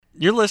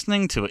You're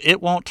listening to It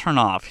Won't Turn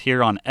Off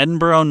here on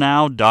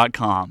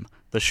EdinburghNow.com.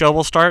 The show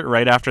will start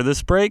right after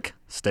this break.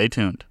 Stay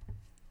tuned.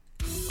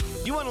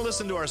 You want to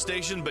listen to our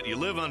station, but you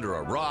live under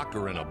a rock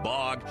or in a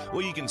bog?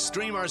 Well, you can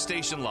stream our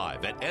station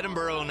live at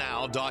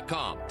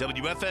EdinburghNow.com.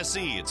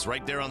 WFSC, it's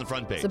right there on the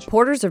front page.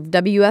 Supporters of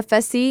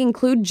WFSC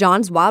include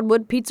John's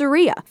Wildwood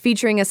Pizzeria,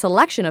 featuring a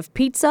selection of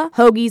pizza,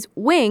 hoagies,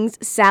 wings,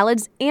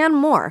 salads, and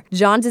more.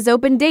 John's is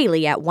open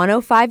daily at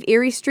 105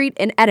 Erie Street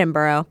in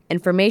Edinburgh.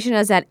 Information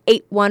is at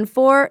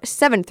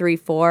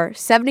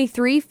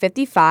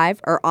 814-734-7355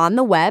 or on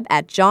the web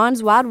at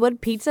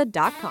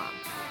johnswildwoodpizza.com.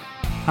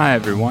 Hi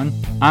everyone,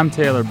 I'm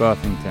Taylor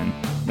Buffington,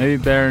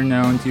 maybe better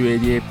known to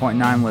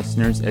 88.9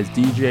 listeners as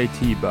DJ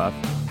T-Buff.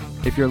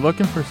 If you're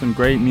looking for some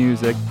great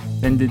music,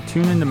 then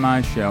tune into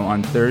my show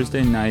on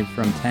Thursday night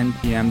from 10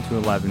 p.m. to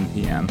 11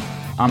 p.m.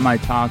 On my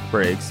talk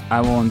breaks,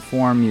 I will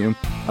inform you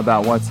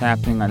about what's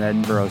happening on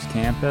Edinburgh's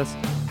campus,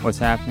 what's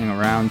happening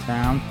around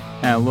town,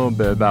 and a little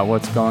bit about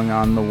what's going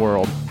on in the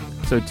world.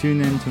 So tune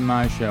in to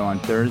my show on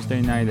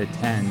Thursday night at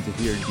 10 to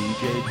hear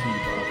DJ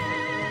T-Buff.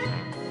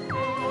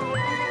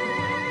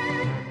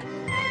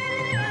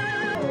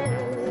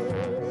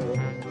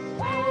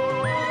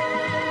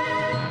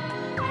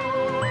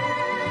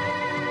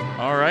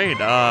 All right,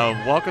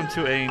 welcome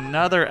to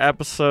another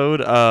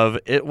episode of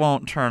It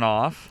Won't Turn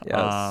Off.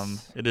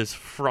 Yes. It is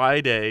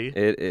Friday.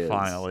 It is.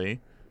 Finally.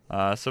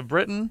 So,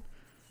 Britton,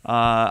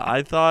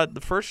 I thought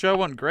the first show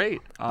went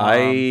great.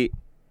 I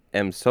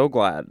am so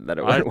glad that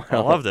it went well. I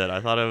loved it.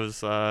 I thought it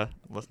was,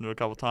 listened to it a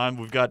couple times.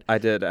 I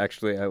did,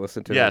 actually. I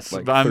listened to yes,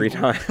 it like 3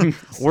 times.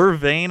 We're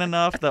vain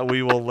enough that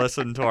we will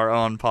listen to our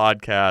own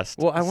podcast.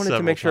 Well, I wanted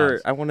to make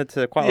sure, I wanted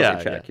to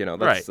quality check, you know.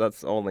 That's the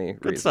only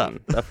Good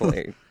reason. Stuff.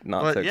 Definitely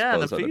not but to expose the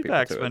other people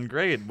feedback's to been it.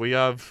 great.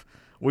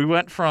 We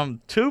went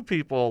from 2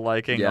 people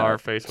liking our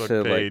Facebook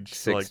to page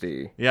like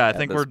 60. I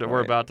think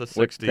we're about to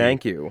 60.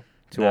 Thank you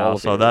to now, all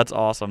of so you. that's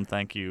awesome.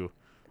 Thank you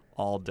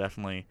all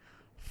definitely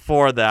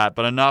for that.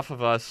 But enough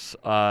of us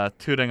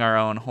tooting our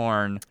own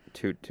horn.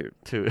 Toot.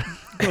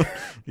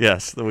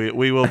 Yes,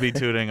 we will be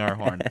tooting our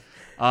horn.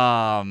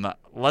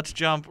 Let's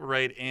jump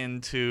right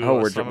into.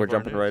 We're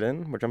jumping right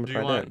in. We're jumping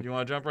right in. Do you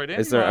want to jump right in?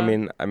 Is there? I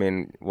mean,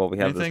 well, we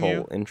have this anything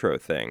whole intro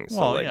thing. So,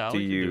 Well, like, yeah, we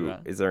can do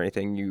that. Is there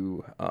anything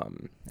you,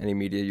 any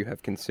media you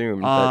have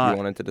consumed that you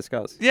wanted to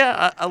discuss?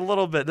 Yeah, a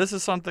little bit. This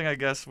is something I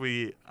guess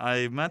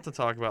I meant to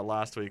talk about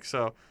last week.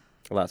 So.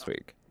 Last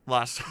week.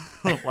 Last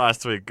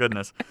week,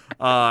 goodness.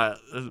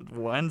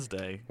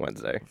 Wednesday.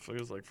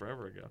 Feels like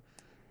forever ago.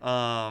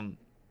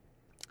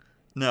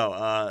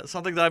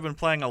 Something that I've been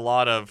playing a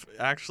lot of,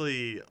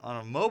 actually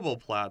on a mobile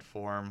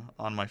platform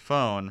on my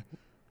phone.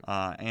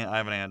 And I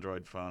have an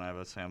Android phone. I have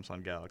a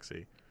Samsung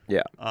Galaxy.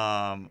 Yeah.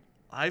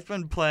 I've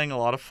been playing a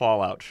lot of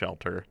Fallout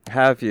Shelter.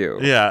 Have you?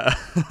 Yeah.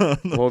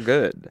 Well,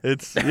 good.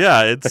 It's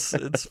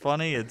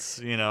funny.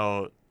 It's,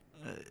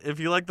 if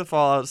you like the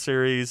Fallout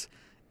series,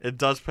 it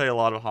does pay a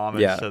lot of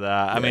homage to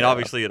that. I mean,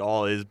 obviously, it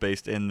all is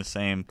based in the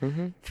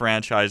same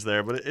franchise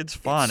there, but it's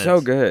fun. It's so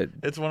good.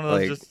 It's one of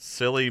those just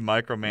silly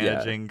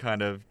micromanaging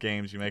kind of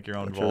games. You make your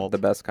own which vault. Are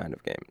the best kind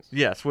of games.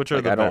 Yes, which are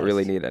the I best. don't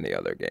really need any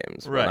other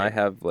games. Right. When I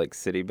have like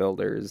City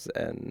Builders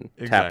and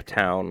Tap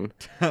Town.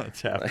 Tap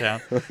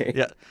Town.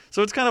 Yeah.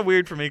 So it's kind of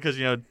weird for me because,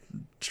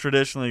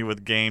 traditionally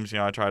with games,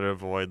 I try to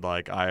avoid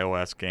like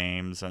iOS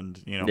games and,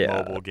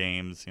 mobile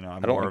games. I'm I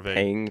don't more like of a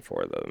paying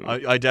for them.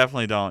 I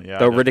definitely don't. Yeah.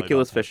 Though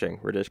Ridiculous Fishing,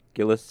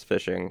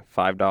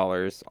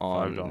 $5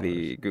 on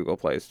the Google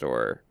Play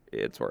Store.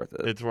 It's worth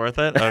it. It's worth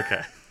it?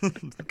 Okay.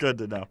 Good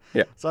to know.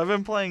 Yeah. So I've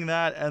been playing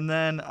that, and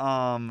then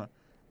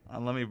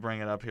let me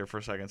bring it up here for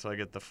a second so I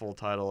get the full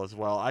title as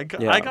well. I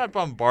got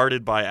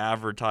bombarded by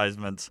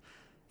advertisements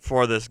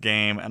for this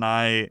game, and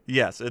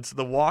it's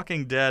The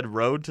Walking Dead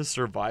Road to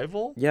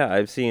Survival. Yeah,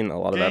 I've seen a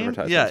lot of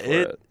advertisements for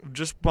it.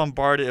 Just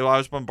bombarded. I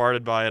was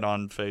bombarded by it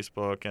on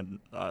Facebook and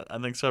I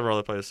think several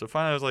other places. So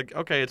finally I was like,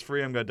 okay, it's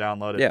free. I'm going to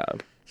download it. Yeah.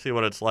 See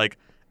what it's like.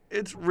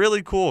 It's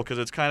really cool because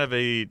it's kind of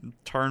a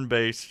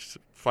turn-based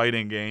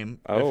fighting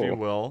game, if you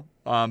will,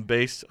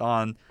 based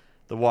on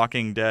the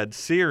Walking Dead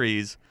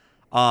series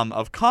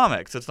of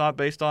comics. It's not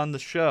based on the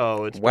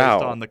show. It's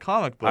based on the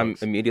comic books. I'm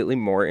immediately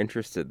more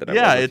interested than I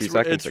was a few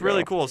seconds ago. It's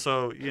really cool.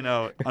 So,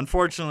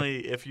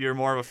 unfortunately, if you're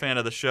more of a fan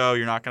of the show,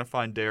 you're not going to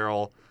find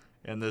Daryl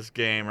in this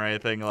game or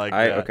anything like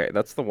that. Okay,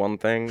 that's the one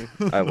thing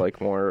I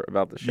like more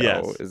about the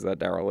show is that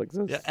Daryl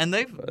exists. Yeah, and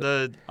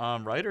the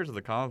writers of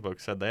the comic book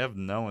said they have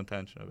no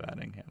intention of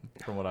adding him,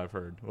 from what I've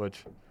heard,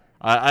 which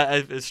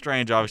it's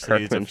strange. Obviously,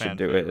 Kirkman he's a fan should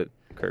do favorite. it.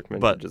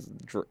 Kirkman should just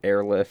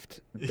airlift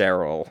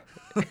Daryl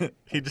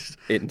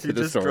into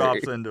the story.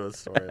 Drops into a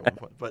story at one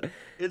point. But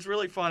it's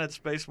really fun. It's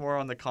based more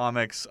on the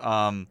comics.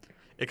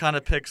 It kind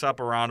of picks up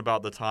around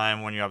about the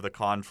time when you have the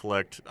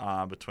conflict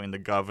between the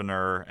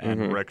governor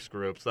and Rick's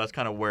group. So that's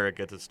kind of where it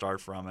gets its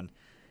start from. And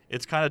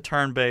it's kind of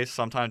turn-based.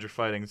 Sometimes you're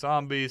fighting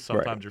zombies.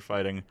 Sometimes you're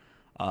fighting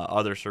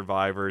other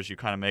survivors. You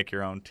kind of make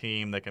your own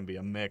team. That can be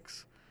a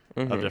mix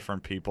of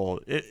different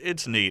people.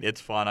 It's neat. It's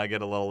fun. I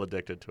get a little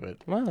addicted to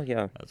it. Well,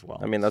 yeah. As well.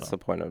 I mean, that's the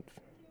point of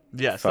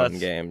fun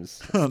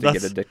games to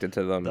get addicted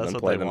to them and then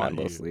play them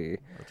endlessly,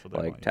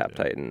 like Tap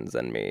Titans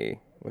and me.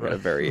 We had a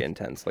very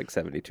intense, like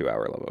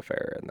 72-hour love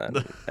affair,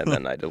 and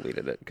then I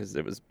deleted it because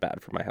it was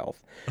bad for my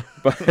health.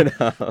 But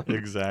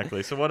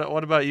exactly. So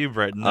what about you,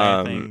 Britton?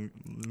 Anything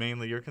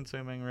mainly you're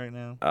consuming right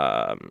now?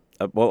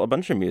 Well, a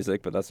bunch of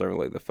music, but that's not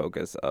really the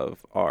focus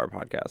of our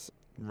podcast.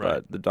 Right.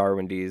 But the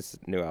Darwin D's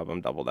new album,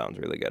 Double Down's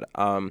really good.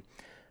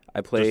 I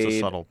played just a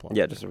subtle plug.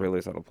 Yeah, just a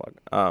really subtle plug.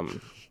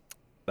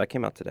 That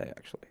came out today,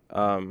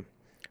 actually.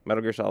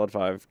 Metal Gear Solid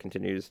 5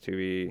 continues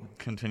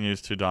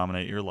to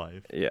dominate your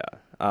life. Yeah.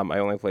 I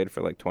only played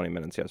for like 20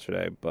 minutes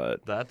yesterday,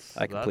 but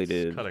I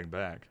completed cutting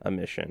back a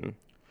mission.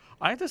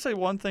 I have to say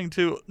one thing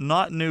too,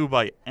 not new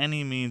by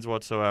any means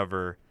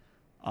whatsoever,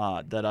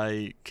 that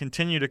I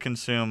continue to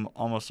consume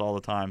almost all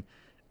the time,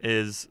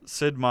 is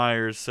Sid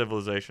Meier's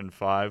Civilization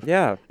 5.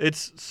 Yeah.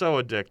 It's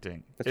so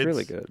addicting. It's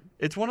really good.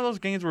 It's one of those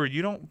games where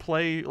you don't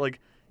play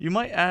like. You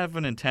might have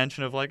an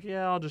intention of like,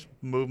 yeah, I'll just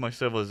move my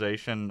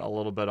civilization a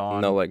little bit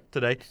on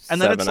today.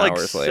 And then it's like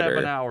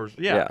 7 hours.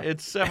 Yeah,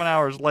 it's 7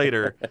 hours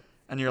later.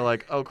 And you're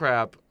like, oh,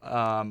 crap,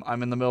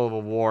 I'm in the middle of a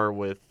war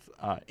with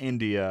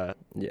India.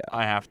 Yeah.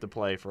 I have to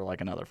play for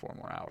like another 4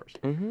 more hours.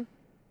 Mm-hmm.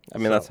 I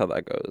mean, that's how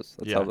that goes.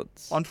 That's how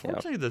that's,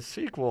 unfortunately, the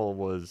sequel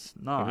was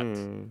not.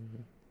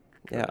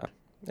 Yeah.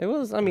 It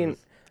was, I mean.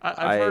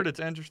 I've heard it's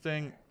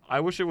interesting. I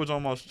wish it was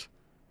almost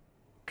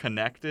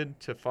connected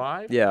to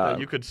 5. Yeah. That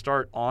you could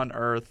start on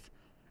Earth,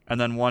 and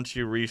then once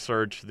you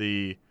research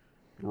the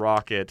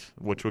rocket,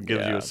 which would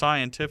give you a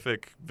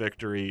scientific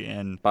victory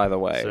in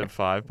Civ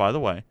 5, by the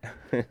way,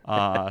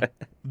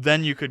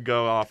 then you could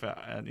go off,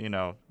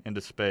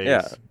 into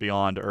space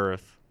beyond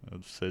Earth.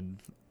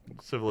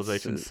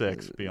 Civilization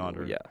 6 beyond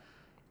Earth. Yeah.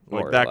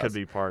 Like that could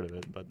be part of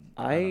it, but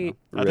I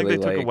think they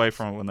took away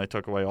from it when they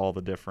took away all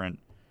the different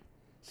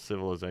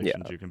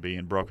civilizations you can be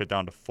and broke it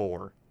down to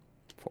 4.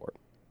 4.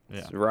 Yeah.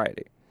 It's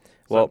variety.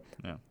 Well,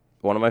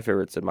 one of my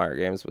favorite Sid Meier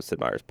games was Sid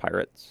Meier's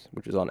Pirates,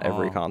 which was on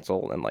every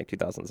console in like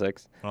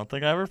 2006. I don't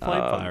think I ever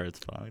played Pirates.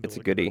 It's a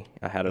goodie.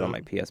 I had it on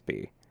my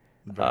PSP.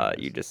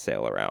 You just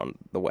sail around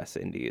the West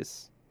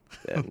Indies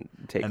and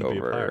take and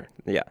over.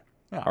 Yeah.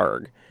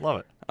 Arg.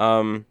 Love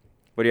it.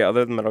 But yeah,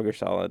 other than Metal Gear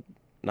Solid,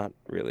 not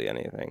really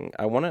anything.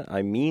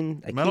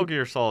 Metal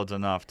Gear Solid's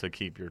enough to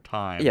keep your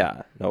time.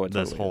 Yeah, no, it's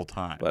this whole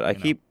time. But I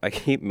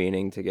keep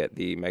meaning to get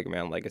the Mega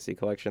Man Legacy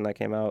Collection that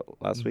came out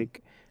last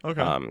week.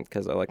 Okay.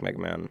 Because I like Mega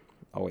Man,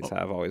 always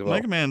will.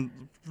 Mega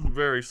Man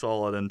very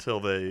solid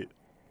until the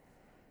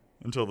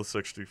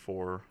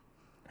 64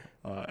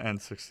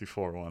 and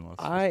 64 one.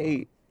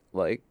 I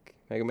like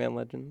Mega Man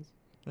Legends.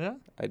 Yeah,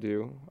 I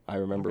do. I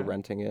remember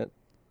renting it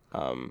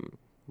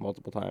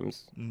multiple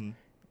times,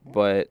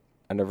 but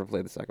I never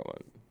played the second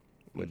one,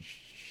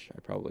 which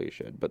I probably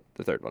should. But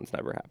the third one's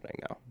never happening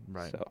now.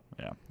 Right. So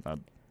yeah.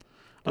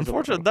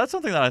 Unfortunately, that's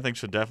something that I think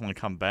should definitely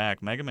come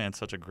back. Mega Man's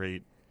such a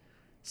great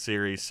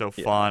series, so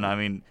fun. I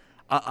mean,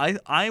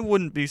 I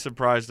wouldn't be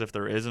surprised if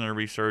there isn't a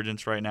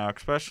resurgence right now,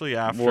 especially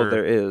after. Well,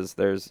 there is.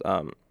 There's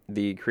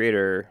the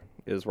creator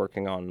is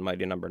working on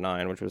Mighty Number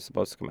 9, which was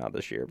supposed to come out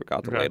this year, but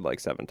got delayed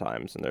like 7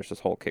 times. And there's this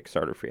whole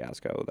Kickstarter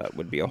fiasco that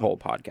would be a whole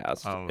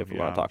podcast if we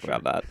want to talk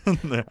about that.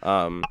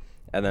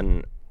 And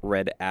then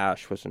Red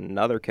Ash was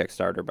another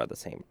Kickstarter by the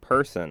same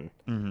person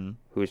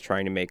who was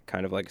trying to make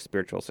kind of like a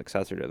spiritual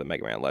successor to the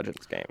Mega Man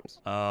Legends games.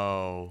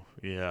 Oh,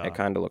 yeah. It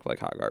kind of looked like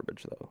hot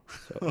garbage, though.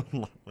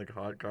 So. Like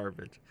hot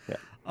garbage.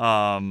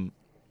 Yeah.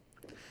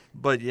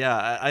 But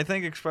yeah, I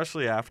think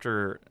especially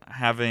after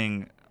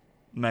having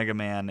Mega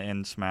Man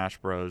in Smash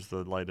Bros,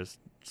 the latest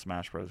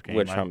Smash Bros game.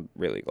 Which I'm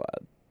really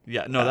glad.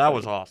 Yeah, no, that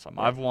was awesome.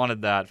 Yeah. I've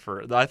wanted that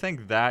I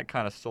think that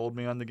kind of sold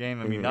me on the game.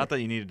 I mean, not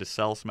that you needed to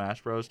sell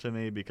Smash Bros to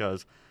me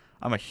because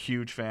I'm a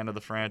huge fan of the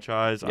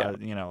franchise. Yeah.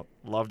 I,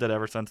 loved it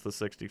ever since the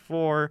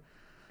 64.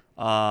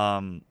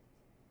 Fun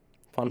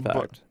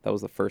fact, that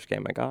was the first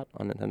game I got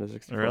on Nintendo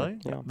 64. Really?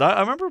 Yeah.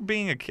 I remember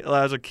being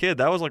as a kid,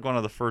 that was like one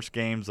of the first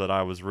games that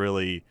I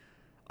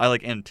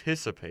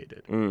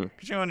anticipated.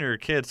 Because when you're a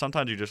kid,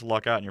 sometimes you just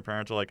luck out and your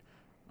parents are like,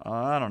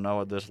 I don't know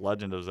what this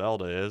Legend of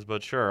Zelda is,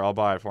 but sure, I'll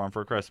buy it for him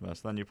for Christmas.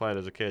 Then you play it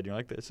as a kid, and you're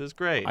like, this is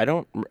great. I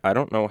don't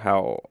know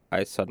how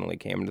I suddenly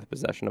came into the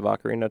possession of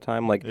Ocarina of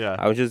Time.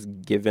 I was just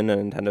given a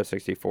Nintendo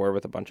 64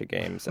 with a bunch of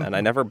games, and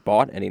I never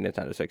bought any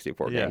Nintendo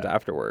 64 games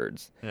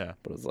afterwards. Yeah.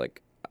 But it was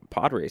like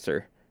Pod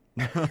Racer.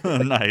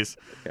 Nice.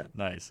 Yeah.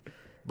 Nice.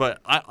 But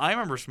I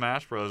remember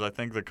Smash Bros. I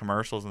think the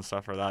commercials and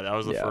stuff for that. That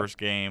was the first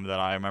game that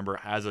I remember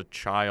as a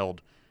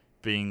child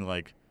being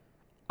like,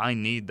 I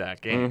need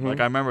that game. Like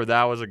I remember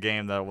that was a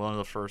game that one of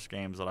the first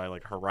games that I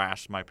like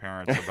harassed my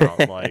parents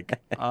about. Like,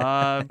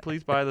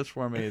 please buy this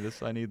for me.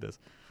 I need this.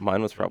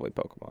 Mine was probably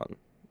Pokemon.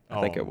 I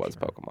think it was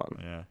sure.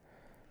 Pokemon. Yeah,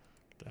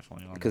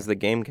 definitely. Because the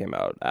game came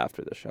out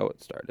after the show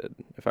had started,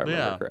 if I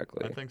remember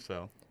correctly. I think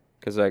so.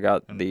 Because I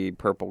got the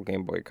purple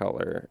Game Boy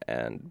Color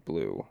and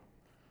blue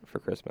for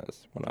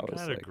Christmas when I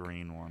was I had a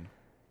green one.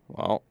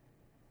 Well,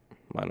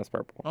 mine was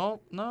purple. Oh,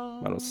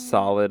 no. Mine was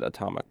solid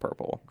atomic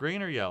purple.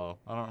 Green or yellow?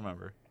 I don't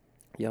remember.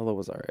 Yellow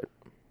was all right.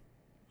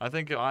 I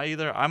think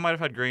I might have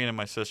had green and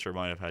my sister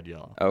might have had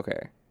yellow.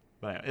 Okay.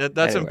 But anyway,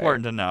 that's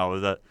important to know,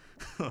 is that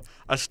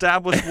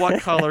establish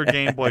what color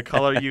Game Boy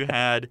Color you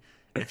had.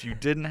 If you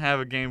didn't have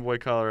a Game Boy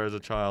Color as a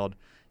child,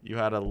 you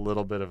had a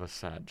little bit of a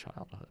sad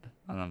childhood.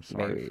 And I'm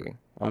sorry. Maybe.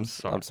 I'm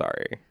sorry. I'm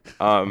sorry.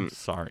 I'm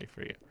sorry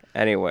for you.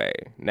 Anyway,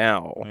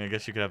 now. I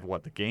guess you could have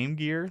the Game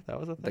Gear? That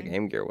was a thing? The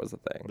Game Gear was a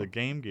thing. The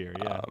Game Gear,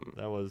 yeah.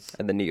 That was.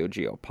 And the Neo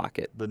Geo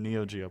Pocket. The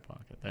Neo Geo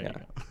Pocket. There you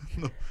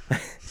go.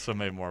 So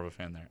maybe more of a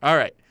fan there. All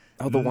right.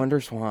 Oh, the Wonder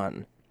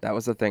Swan. That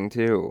was a thing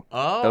too.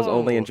 Oh. That was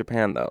only in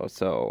Japan though,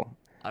 so.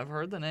 I've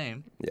heard the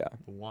name. Yeah.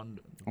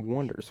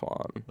 Wonder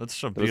Swan. That's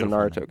a beautiful. There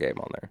was a Naruto game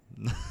on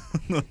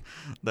there.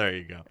 There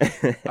you go.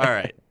 All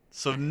right.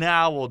 So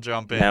now we'll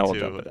jump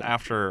into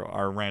after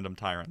our random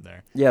tyrant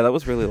there. Yeah, that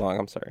was really long.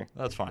 I'm sorry.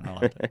 That's fine. I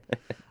liked it.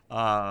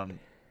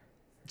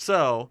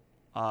 So,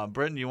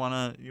 Britton, you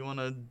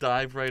wanna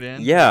dive right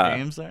in? Yeah. The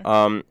games there.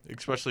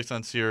 Especially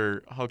since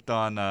you're hooked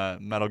on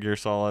Metal Gear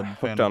Solid.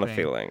 Hooked on a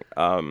feeling.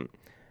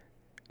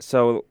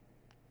 So,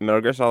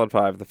 Metal Gear Solid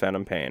 5: The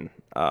Phantom Pain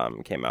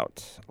came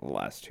out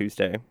last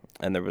Tuesday,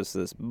 and there was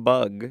this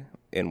bug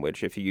in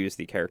which if you use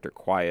the character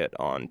Quiet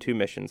on 2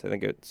 missions, I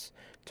think it's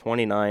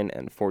 29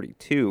 and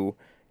 42,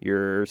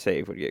 your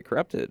save would get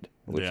corrupted,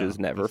 which is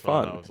never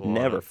fun.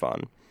 Never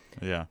fun.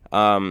 Yeah.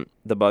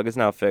 The bug is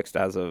now fixed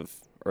as of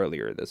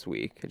earlier this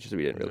week. It's just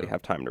we didn't really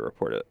have time to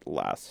report it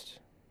last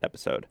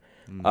episode.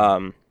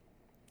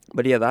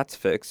 But yeah, that's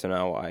fixed, so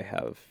now I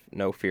have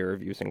no fear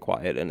of using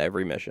Quiet in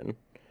every mission.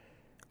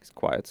 Because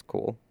Quiet's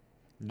cool.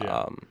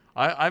 Yeah.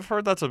 I've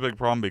heard that's a big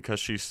problem because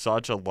she's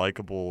such a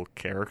likable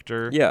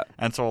character. Yeah.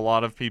 And so a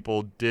lot of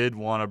people did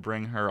want to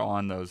bring her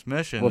on those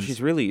missions. Well,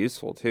 she's really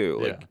useful, too.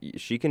 Like,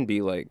 she can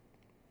be, like,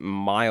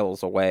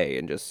 miles away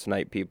and just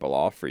snipe people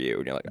off for you.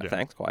 And you're like,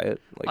 thanks,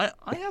 Quiet. Like,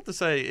 I have to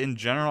say, in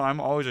general, I'm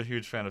always a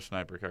huge fan of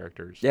sniper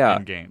characters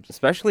in games.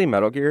 Especially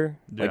Metal Gear.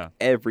 Like,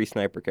 every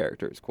sniper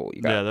character is cool.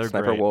 You got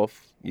Sniper great.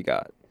 Wolf. You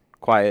got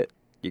Quiet.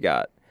 You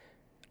got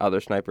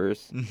other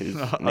snipers. Whose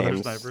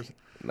names, snipers.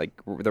 Like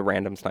the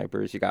random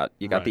snipers. You got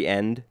the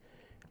End.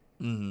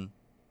 Mm-hmm.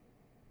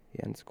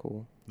 The End's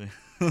cool.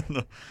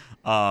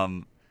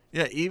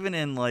 Yeah, even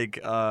in like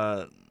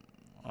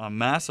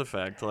Mass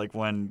Effect, like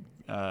when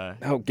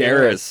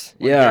Garrus.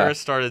 Garrus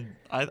started,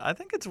 I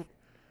think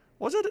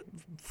was it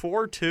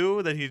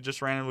 4-2 that he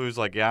just randomly was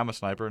like, I'm a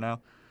sniper now?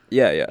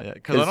 Yeah.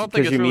 Because I don't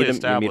think it's really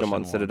established. You meet him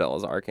on Citadel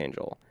as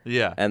Archangel.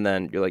 Yeah. And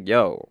then you're like,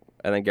 yo.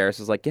 And then Garrus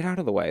is like, get out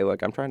of the way.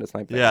 Like, I'm trying to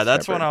snipe that Yeah,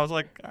 that's sniper. when I was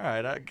like, all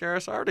right,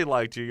 Garrus, I already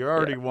liked you. You're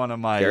already one of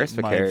my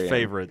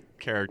favorite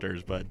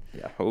characters. But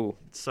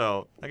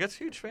so I guess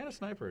huge fan of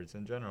snipers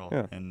in general.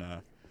 Yeah.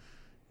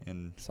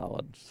 In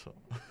solid. So,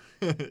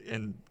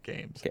 in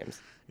games.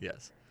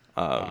 Yes.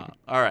 All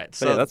right.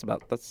 So yeah, that's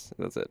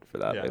it for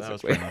that. Yeah, basically. that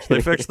was pretty much.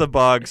 They fixed the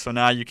bug, so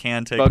now you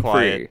can take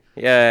Quiet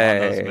on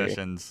those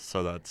missions.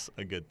 So that's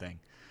a good thing.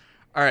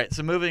 All right,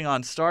 so moving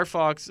on, Star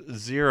Fox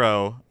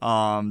Zero,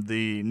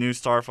 the new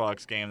Star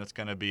Fox game that's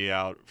going to be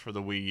out for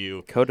the Wii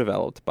U.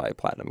 Co-developed by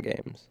Platinum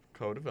Games.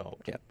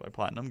 Co-developed by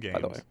Platinum Games.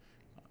 By the way.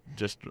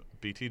 Just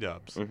BT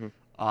dubs. Mm-hmm.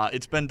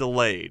 It's been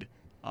delayed.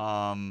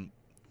 I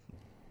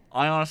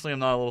honestly am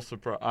not a little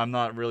surprised. I'm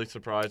not really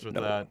surprised with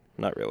that.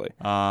 Not really.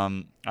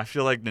 I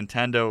feel like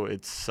Nintendo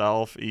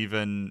itself,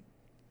 even,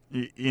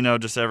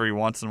 just every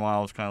once in a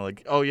while, is kind of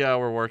like, oh yeah,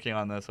 we're working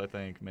on this. I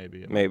think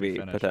maybe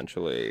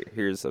potentially.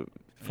 Here's a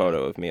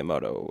photo of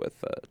Miyamoto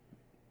with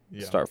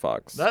Star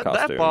Fox costume.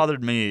 That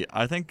bothered me.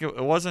 I think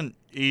it wasn't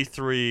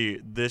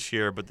E3 this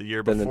year, but the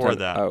year before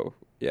that. Oh,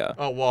 yeah.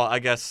 Oh, well, I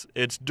guess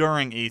it's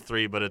during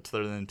E3, but it's the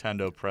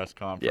Nintendo press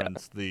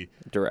conference. Yeah. The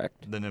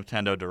Direct. The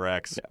Nintendo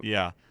Directs.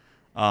 Yeah.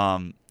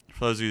 For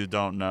those of you who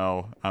don't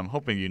know, I'm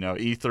hoping you know,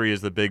 E3 is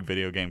the big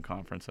video game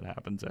conference that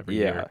happens every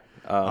year.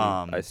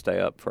 I stay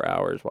up for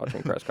hours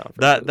watching press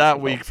conferences.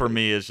 That week for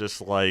me is just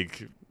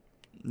like,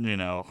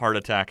 heart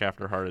attack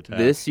after heart attack.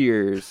 This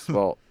year's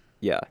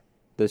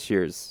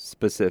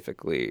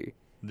specifically,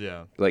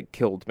 like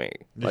killed me.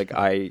 Like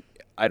I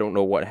don't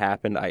know what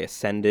happened. I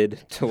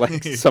ascended to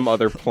like some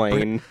other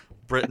plane.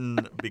 Britain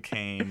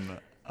became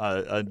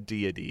a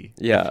deity.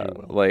 Yeah, if you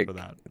will, like for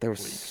that there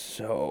was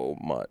so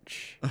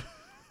much.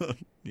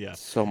 Yeah,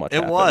 so much.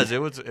 It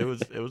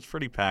was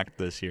pretty packed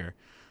this year.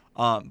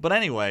 But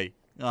anyway.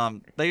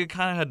 They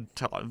kind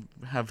of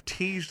have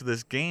teased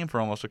this game for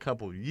almost a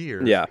couple of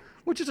years. Yeah.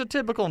 Which is a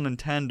typical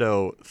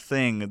Nintendo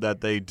thing that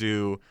they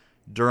do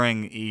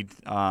during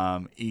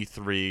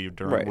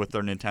E3 with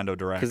their Nintendo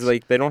Directs.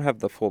 Because they don't have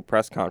the full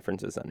press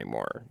conferences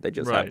anymore. They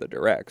just have the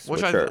Directs,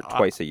 which are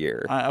twice a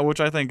year. Which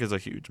I think is a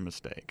huge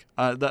mistake.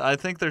 I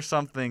think there's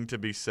something to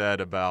be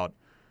said about...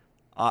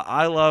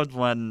 I loved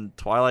when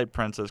Twilight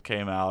Princess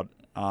came out.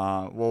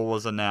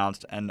 Was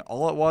announced, and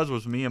all it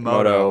was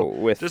Miyamoto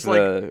with just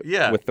with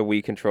the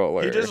Wii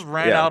controller. He just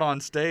ran out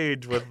on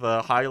stage with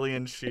the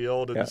Hylian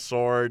shield and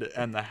sword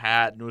and the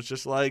hat, and was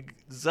just like,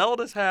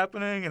 Zelda's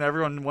happening, and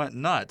everyone went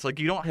nuts. Like,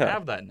 you don't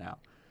have that now.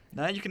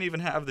 Now you can even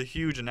have the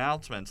huge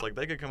announcements. Like,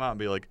 they could come out and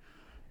be like,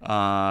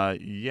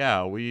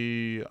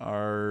 we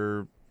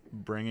are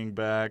bringing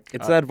back.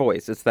 It's that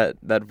voice. It's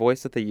that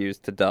voice that they use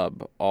to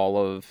dub all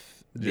of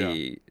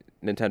the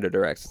Nintendo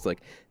Directs. It's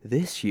like,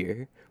 this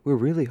year we're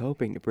really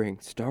hoping to bring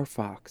Star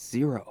Fox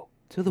Zero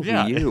to the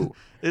Wii U.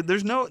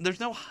 There's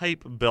no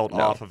hype built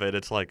off of it.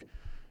 It's like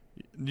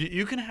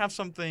you can have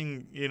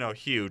something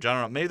huge. I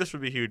don't know. Maybe this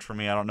would be huge for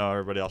me. I don't know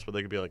everybody else, but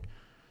they could be like,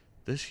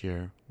 this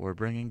year we're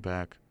bringing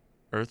back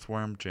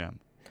Earthworm Jim.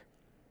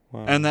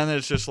 Wow. And then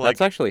it's just like...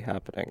 That's actually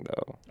happening,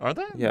 though. Are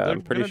they? Yeah,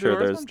 I'm pretty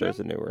sure there's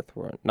a new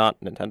Earthworm. Not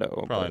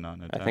Nintendo. Probably not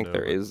Nintendo. I think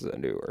there is a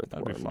new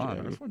Earthworm That'd be fun.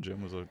 Jim. Earthworm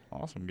Jim was an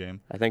awesome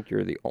game. I think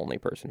you're the only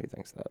person who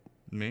thinks that.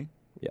 Me?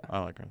 Yeah.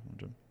 I like Earthworm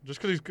Jim. Just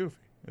because he's goofy.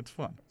 It's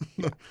fun.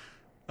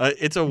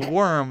 It's a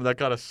worm that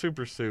got a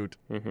super suit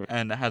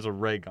and has a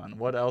ray gun.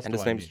 What else and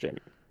his name's Jim.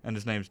 And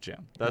his name's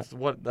Jim.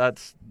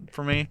 That's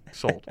for me,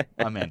 sold.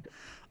 I'm in.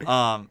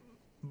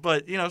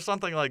 But,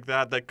 something like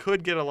that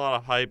could get a lot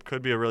of hype,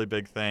 could be a really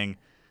big thing.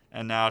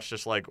 And now it's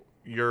just like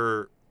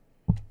you're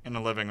in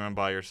a living room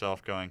by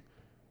yourself going,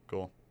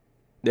 cool.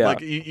 Yeah.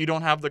 Like you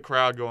don't have the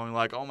crowd going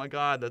like, oh my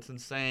God, that's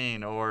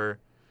insane. Or,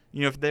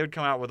 if they would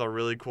come out with a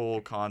really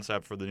cool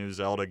concept for the new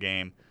Zelda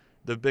game,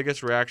 the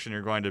biggest reaction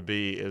you're going to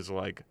be is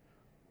like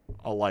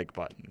a like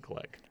button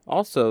click.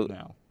 Also,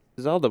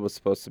 Zelda was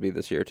supposed to be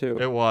this year too.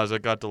 It was.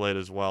 It got delayed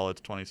as well.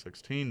 It's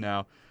 2016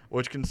 now,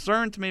 which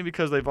concerns me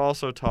because they've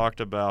also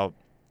talked about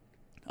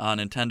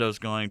Nintendo's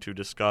going to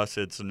discuss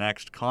its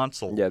next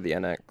console. Yeah, the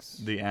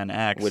NX. The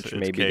NX, which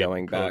may be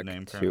going back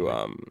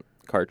to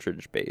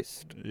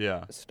cartridge-based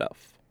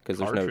stuff because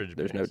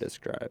there's no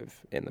disc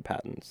drive in the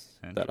patents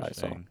that I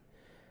saw.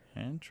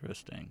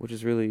 Interesting. Which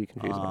is really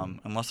confusing.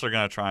 Unless they're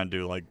gonna try and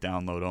do like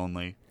download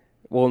only.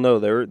 Well, no,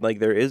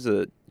 there is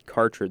a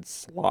cartridge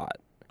slot.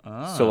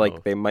 Oh. So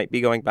like they might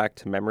be going back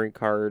to memory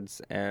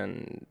cards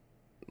and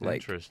like.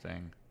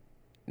 Interesting.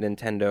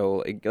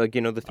 Nintendo, like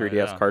the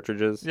 3DS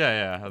cartridges.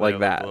 Yeah. Like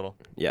that.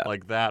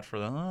 Like that for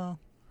them.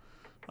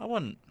 I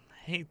wouldn't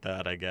hate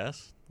that, I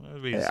guess. That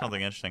would be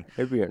something interesting.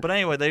 It'd be but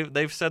anyway,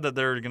 they've said that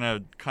they're going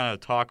to kind of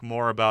talk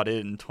more about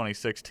it in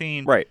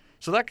 2016. Right.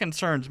 So that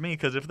concerns me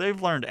because if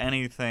they've learned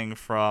anything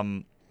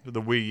from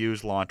the Wii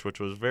U's launch,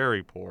 which was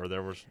very poor,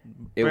 there was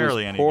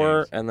barely any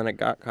games. And then it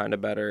got kind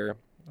of better.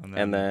 And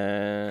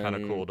then kind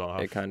of cooled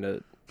off. It kind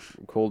of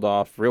cooled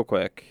off real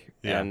quick.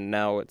 Yeah. And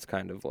now it's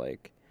kind of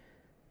like...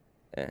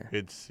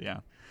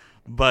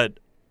 But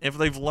if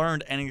they've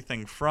learned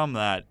anything from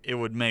that, it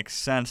would make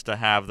sense to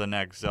have the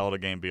next Zelda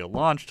game be a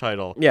launch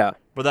title. Yeah.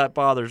 But that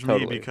bothers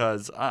me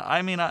because,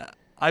 I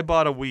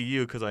bought a Wii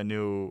U because I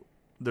knew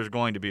there's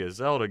going to be a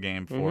Zelda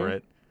game for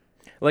it.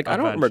 Like, I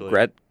don't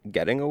regret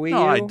getting a Wii U.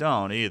 No, I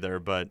don't either,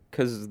 but...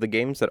 Because the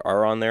games that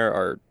are on there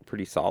are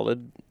pretty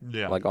solid,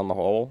 like on the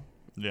whole.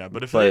 Yeah,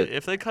 but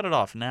if they cut it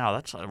off now,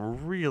 that's a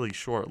really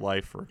short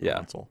life for a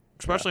console.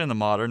 Especially in the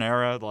modern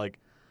era, like...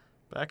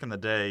 Back in the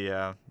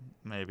day,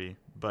 maybe,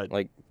 but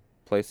like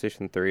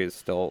PlayStation 3 is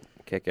still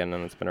kicking,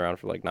 and it's been around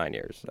for like 9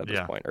 years at this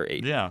point, or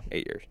 8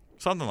 years,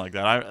 something like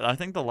that. I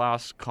think the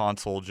last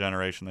console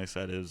generation they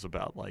said is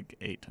about like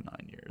 8 to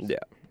 9 years.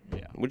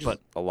 Yeah, which is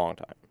a long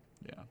time.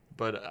 Yeah,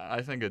 but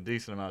I think a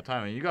decent amount of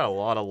time. I mean, you got a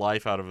lot of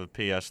life out of a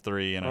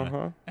PS3 and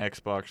an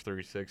Xbox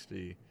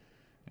 360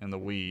 and the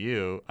Wii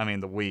U. I mean,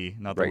 the Wii,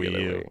 not the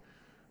Wii U.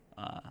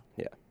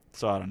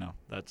 So I don't know.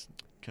 That's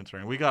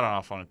concerning. We got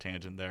off on a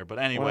tangent there, but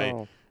anyway.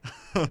 Well,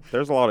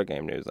 there's a lot of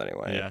game news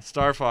anyway. Yeah,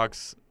 Star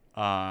Fox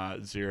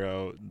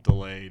Zero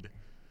delayed.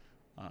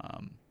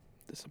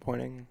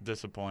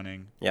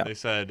 Disappointing. Yeah. They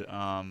said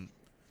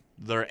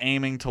they're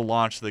aiming to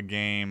launch the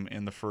game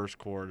in the first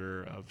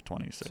quarter of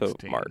 2016.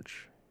 So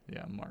March.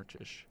 Yeah,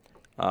 March-ish.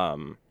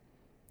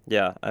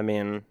 Yeah, I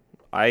mean,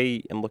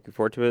 I am looking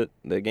forward to it.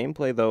 The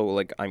gameplay, though,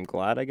 like, I'm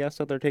glad, I guess,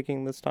 that they're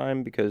taking this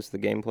time because the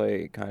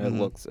gameplay kind of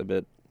looks a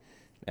bit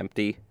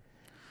empty.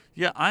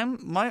 Yeah,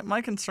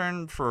 my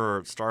concern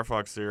for Star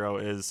Fox Zero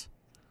is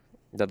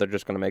that they're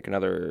just going to make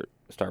another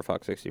Star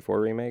Fox 64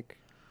 remake.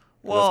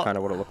 Well, that's kind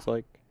of what it looks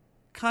like.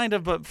 Kind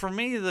of, but for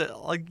me,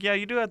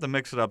 you do have to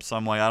mix it up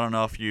some way. I don't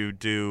know if you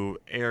do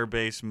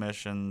air-based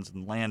missions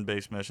and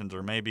land-based missions,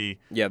 or maybe...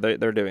 Yeah,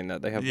 they're doing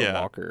that. They have the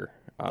walker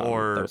that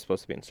was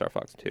supposed to be in Star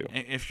Fox 2.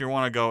 If you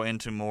want to go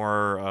into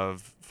more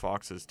of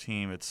Fox's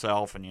team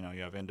itself, and you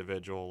have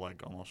individual,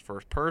 like almost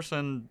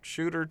first-person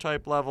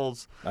shooter-type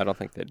levels... I don't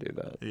think they do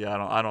that.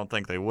 Yeah, I don't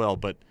think they will,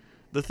 but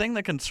the thing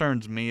that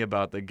concerns me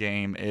about the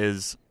game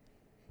is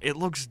it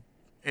looks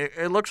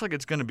like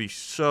it's going to be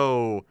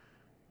so...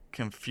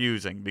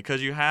 confusing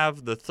because you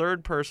have the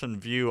third-person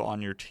view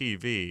on your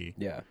TV,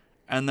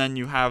 and then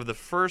you have the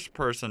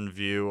first-person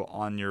view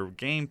on your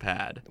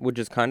gamepad, which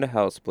is kind of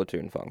how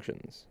Splatoon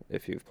functions.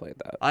 If you've played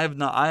that, I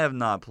have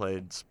not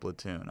played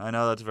Splatoon. I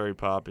know that's very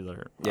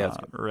popular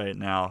right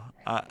now.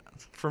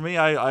 For me,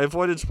 I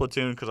avoided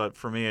Splatoon because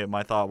for me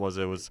my thought was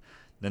it was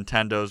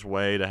Nintendo's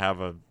way to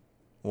have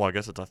I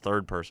guess it's a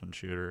third-person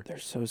shooter. They're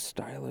so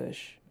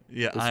stylish.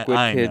 Yeah, the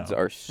Squid Kids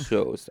are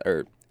so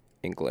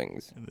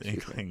Inklings.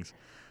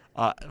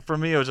 For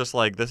me, it was just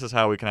like, this is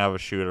how we can have a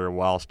shooter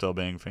while still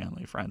being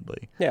family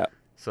friendly. Yeah.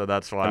 So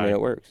that's why. I mean,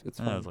 it works. It's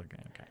fine. I was like,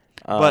 okay.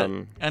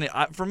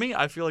 But for me,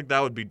 I feel like that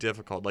would be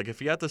difficult. Like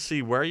if you have to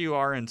see where you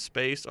are in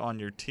space on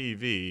your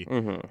TV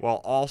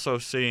while also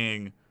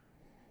seeing,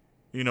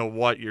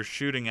 what you're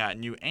shooting at,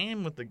 and you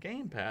aim with the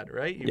gamepad,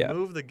 right? You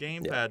move the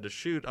gamepad to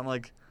shoot. I'm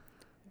like,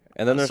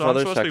 and then there's so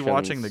other I'm supposed sections. to be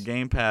watching the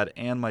gamepad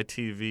and my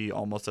TV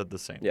almost at the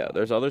same time. Yeah,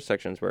 there's other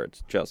sections where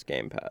it's just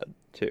gamepad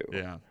too.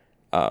 Yeah.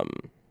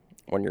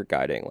 When you're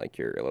guiding like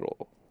your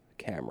little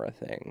camera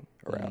thing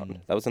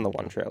around. That was in the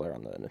one trailer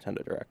on the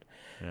Nintendo Direct.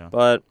 Yeah.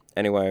 But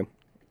anyway,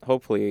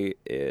 hopefully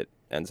it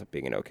ends up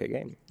being an okay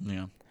game.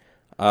 Yeah.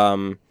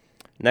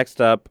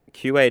 Next up,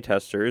 QA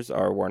testers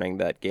are warning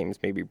that games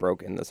may be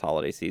broken this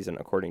holiday season,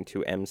 according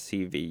to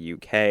MCV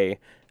UK.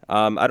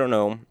 I don't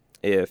know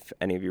if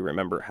any of you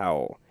remember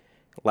how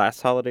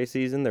last holiday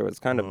season there was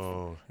kind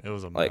of it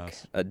was a like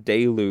mess. a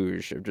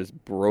deluge of just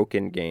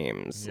broken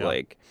games. Yeah.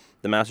 Like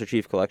the Master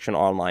Chief Collection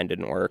online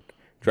didn't work.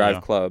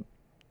 Drive Club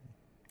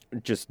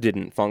just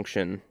didn't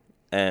function,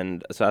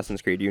 and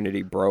Assassin's Creed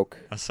Unity broke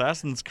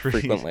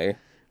frequently.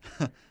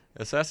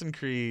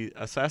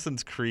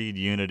 Assassin's Creed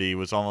Unity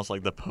was almost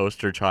like the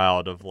poster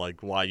child of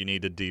like why you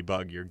need to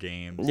debug your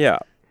games. Yeah.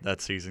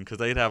 That season, because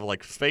they'd have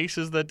like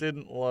faces that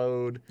didn't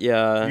load.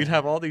 Yeah. You'd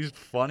have all these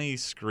funny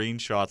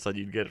screenshots that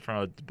you'd get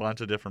from a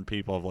bunch of different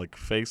people of like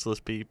faceless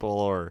people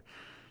or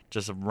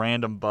just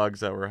random bugs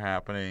that were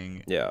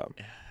happening. Yeah.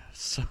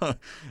 So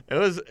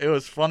it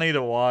was funny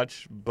to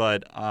watch,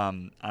 but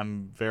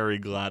I'm very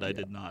glad I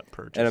did not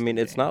purchase. And I mean,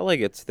 it's not like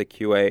it's the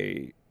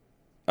QA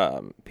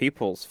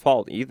people's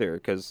fault either,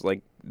 because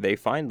like they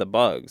find the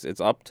bugs. It's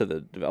up to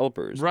the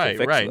developers to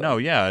fix them. No,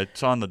 yeah,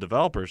 it's on the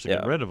developers to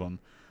get rid of them.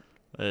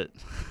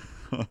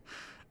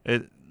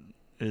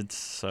 It's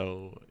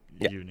so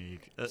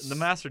unique. The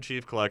Master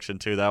Chief Collection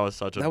too. That was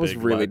such a that was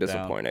really letdown.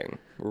 disappointing.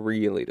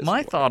 Really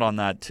disappointing. My thought on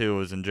that too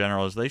is in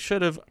general is they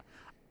should have.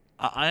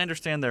 I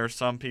understand there are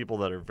some people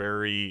that are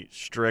very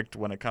strict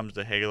when it comes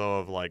to Halo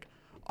of like,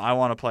 I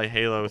want to play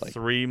Halo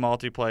 3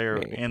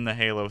 multiplayer in the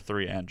Halo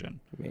 3 engine.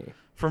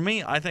 For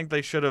me, I think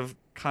they should have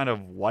kind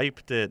of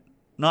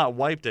not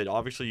wiped it.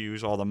 Obviously, you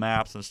use all the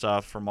maps and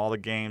stuff from all the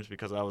games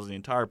because that was the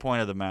entire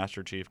point of the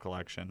Master Chief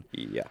Collection.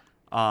 Yeah.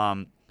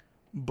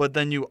 But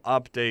then you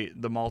update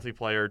the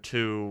multiplayer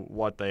to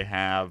what they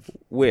have.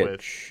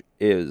 Which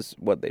is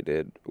what they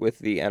did with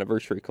the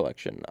Anniversary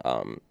Collection.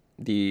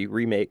 The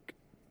remake,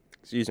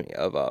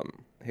 of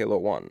Halo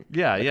 1.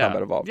 Yeah.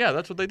 Combat Evolved. Yeah,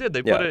 that's what they did.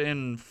 They put it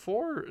in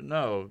 4.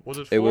 No, was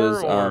it 4 it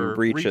was, or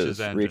Reach's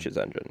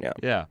engine?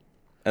 Yeah.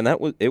 And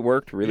it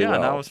worked really well. Yeah,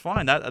 and that was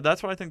fine.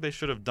 That's what I think they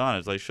should have done.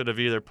 Is they should have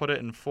either put it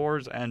in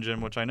 4's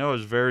engine, which I know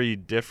is very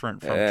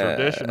different from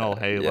traditional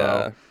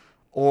Halo,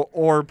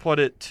 or put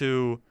it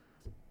to,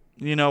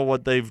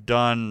 what they've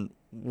done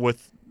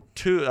with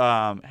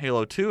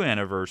Halo 2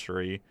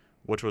 Anniversary,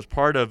 which was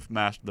part of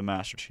the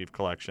Master Chief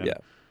Collection. Yeah.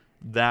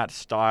 That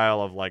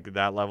style of like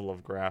that level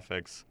of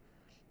graphics,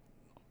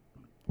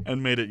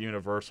 and made it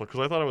universal,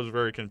 because I thought it was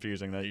very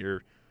confusing that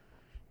you're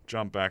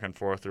jump back and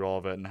forth through all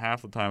of it, and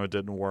half the time it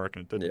didn't work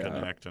and it didn't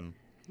connect, and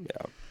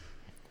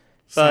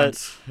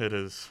since it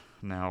is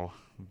now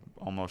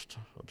almost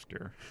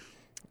obscure.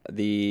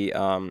 The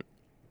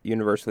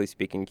universally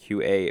speaking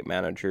QA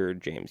manager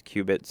James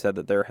Cubitt said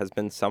that there has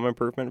been some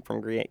improvement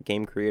from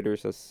game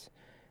creators this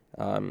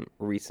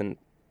recent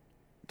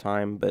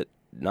time, but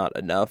not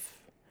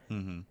enough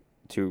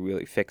to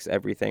really fix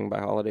everything by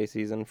holiday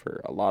season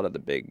for a lot of the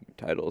big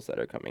titles that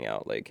are coming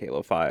out, like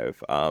Halo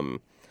 5,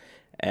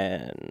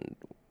 and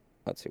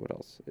let's see what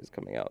else is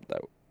coming out.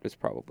 That is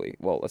probably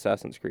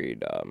Assassin's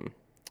Creed,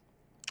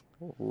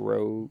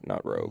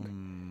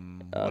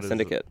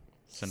 Syndicate.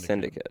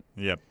 Syndicate.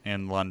 Yep,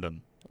 and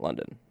London.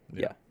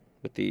 Yeah,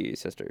 with the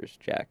sisters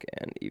Jack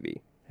and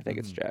Evie. I think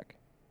it's Jack.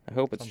 I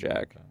hope it's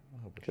Jack,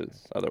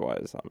 because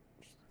otherwise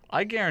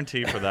I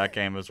guarantee for that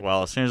game as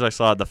well. As soon as I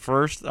saw it, the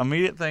first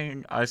immediate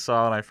thing I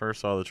saw when I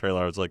first saw the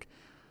trailer, I was like,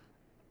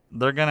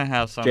 they're gonna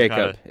have some Jacob.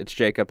 kind of... It's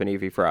Jacob and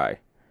Evie Fry.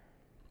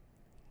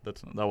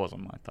 That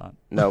wasn't my thought.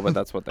 No, but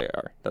that's what they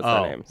are. That's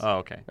their names. Oh,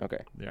 okay. Okay.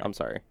 Yeah. I'm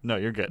sorry. No,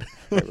 you're good.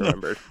 I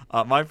remembered.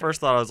 My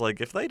first thought, I was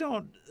like, if they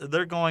don't,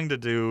 they're going to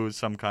do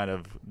some kind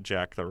of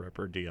Jack the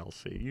Ripper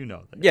DLC. You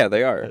know that. Yeah,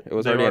 they are. It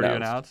was already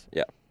announced.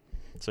 Yeah.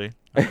 See?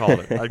 I called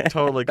it. I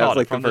totally called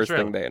it from the first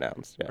trailer. thing they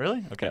announced. Yeah.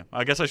 Really? Okay.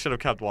 I guess I should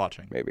have kept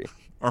watching. Maybe.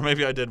 Or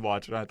maybe I did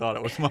watch it. I thought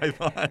it was my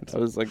thought. That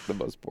was like the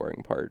most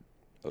boring part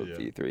of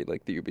E3.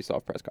 Like the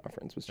Ubisoft press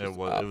conference was just it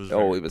was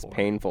it was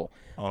painful.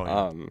 Oh,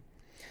 yeah.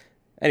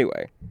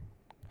 Anyway,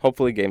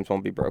 hopefully games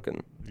won't be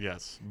broken.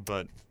 Yes,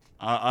 but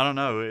I don't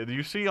know.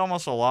 You see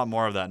almost a lot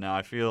more of that now.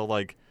 I feel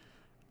like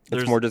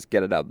it's more just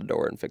get it out the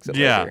door and fix it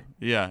later.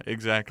 Yeah,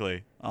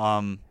 exactly.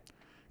 Because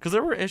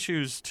there were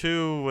issues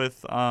too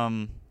with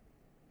Arkham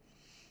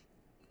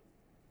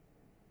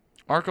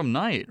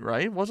Knight,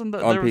 right? Wasn't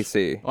that on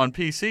PC? On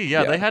PC,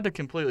 yeah, they had to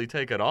completely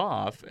take it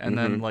off and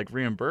then like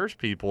reimburse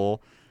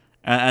people,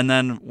 and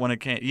then when it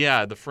came,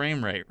 the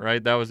frame rate,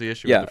 right? That was the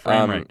issue with the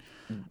frame rate.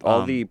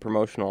 All the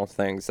promotional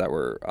things that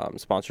were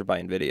sponsored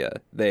by NVIDIA,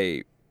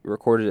 they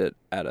recorded it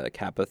at a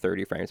cap of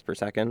 30 frames per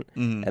second,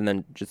 and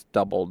then just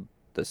doubled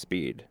the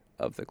speed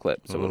of the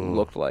clip, so it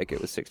looked like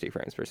it was 60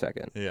 frames per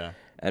second. Yeah.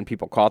 And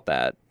people caught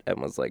that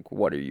and was like,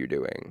 "What are you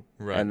doing?"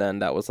 Right. And then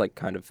that was like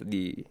kind of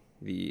the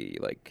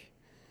like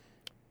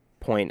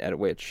point at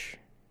which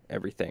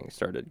everything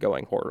started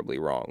going horribly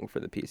wrong for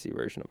the PC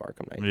version of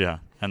Arkham Knight. Yeah,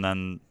 and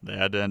then they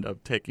had to end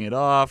up taking it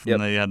off,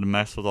 and they had to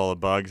mess with all the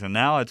bugs, and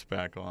now it's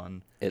back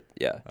on.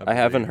 I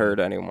haven't heard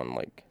anyone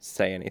like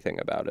say anything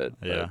about it.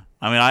 Yeah,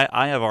 I mean,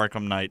 I have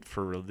Arkham Knight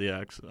for the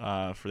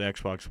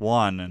Xbox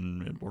One,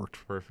 and it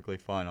worked perfectly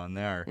fine on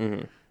there.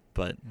 Mm-hmm.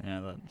 But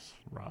yeah, that's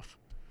rough.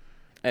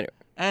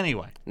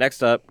 Anyway,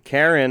 next up,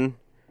 Karen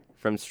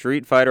from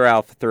Street Fighter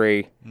Alpha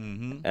 3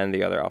 and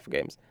the other Alpha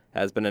games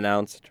has been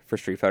announced for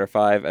Street Fighter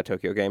 5 at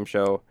Tokyo Game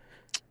Show.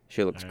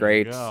 She looks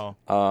great.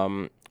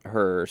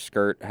 Her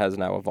skirt has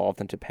now evolved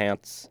into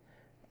pants.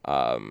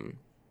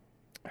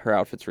 Her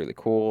outfit's really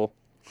cool.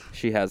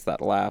 She has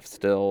that laugh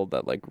still,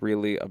 that like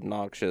really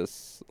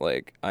obnoxious,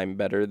 like I'm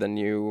better than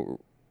you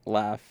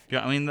laugh.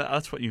 Yeah, I mean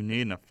that's what you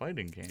need in a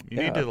fighting game. You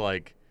need to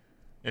like,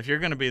 if you're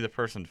gonna be the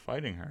person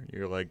fighting her,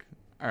 you're like,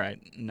 all right,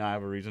 now I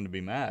have a reason to be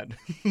mad.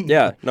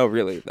 Yeah, no,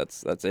 really,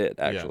 that's it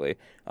actually.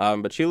 Yeah.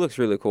 But she looks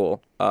really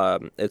cool.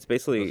 It's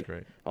basically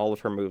all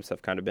of her moves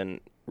have kind of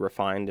been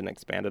refined and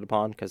expanded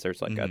upon because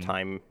there's like a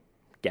time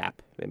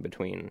gap in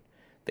between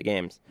the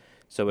games,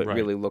 so it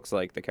really looks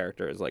like the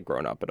character is like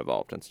grown up and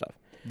evolved and stuff.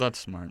 That's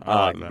smart.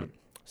 I like that.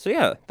 So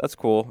yeah, that's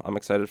cool. I'm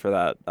excited for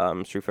that.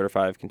 Street Fighter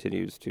 5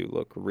 continues to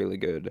look really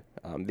good.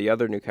 The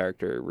other new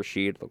character,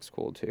 Rashid, looks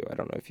cool too. I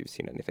don't know if you've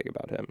seen anything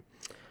about him.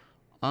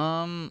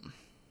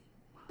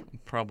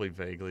 Probably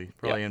vaguely,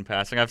 in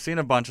passing. I've seen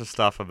a bunch of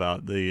stuff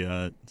about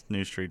the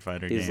new Street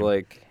Fighter game. He's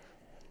like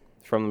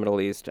from the Middle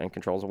East and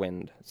controls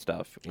wind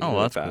stuff. He's really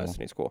that's fast cool.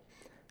 And he's cool.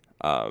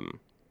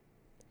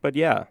 But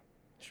yeah,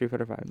 Street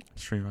Fighter 5.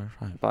 Street Fighter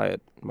 5. Buy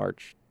it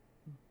March,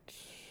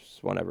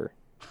 whenever.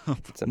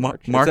 It's in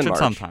March. March. It's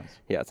sometimes.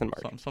 Yeah, it's in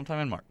March. Sometime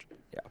in March.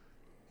 Yeah.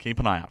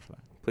 Keep an eye out for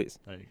that. Please.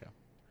 There you go.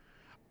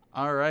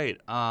 All right.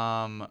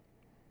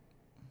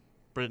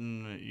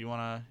 Britton, you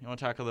wanna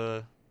tackle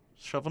the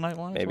Shovel Knight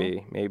one?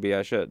 Maybe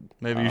I should.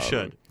 Maybe you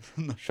should.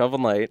 Shovel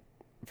Knight,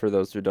 for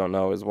those who don't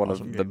know, is one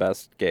of the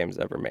best games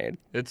ever made.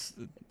 It's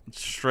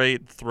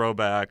straight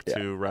throwback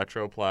to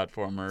retro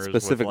platformers.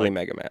 Specifically with,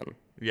 like, Mega Man.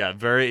 Yeah,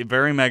 very,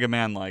 very Mega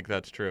Man-like,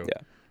 that's true.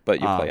 Yeah,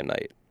 but you play a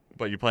knight.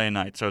 But you play a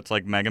knight, so it's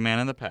like Mega Man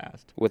in the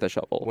past. With a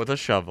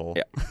shovel.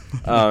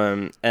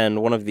 Yeah.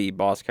 And one of the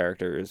boss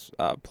characters,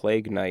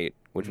 Plague Knight,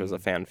 which was a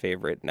fan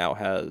favorite, now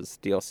has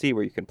DLC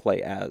where you can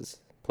play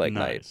as Plague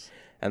Knight.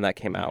 And that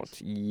came out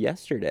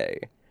yesterday,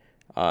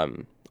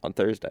 on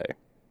Thursday.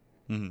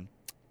 Mm-hmm.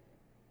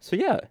 So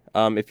yeah,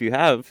 if you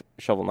have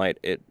Shovel Knight,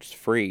 it's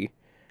free.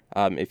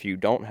 If you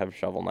don't have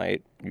Shovel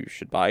Knight, you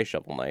should buy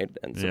Shovel Knight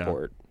and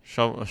support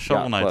Shovel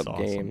Knight's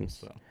awesome.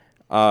 Games.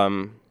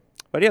 So.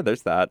 But yeah,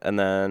 there's that. And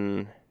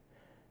then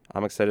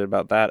I'm excited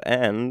about that.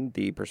 And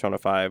the Persona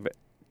 5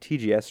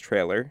 TGS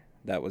trailer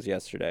that was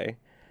yesterday.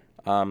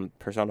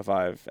 Persona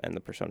 5 and the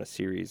Persona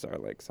series are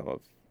like some of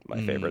my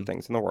favorite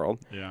things in the world.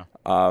 Yeah.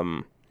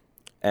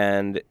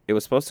 And it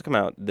was supposed to come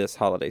out this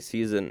holiday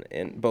season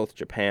in both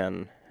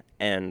Japan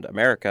and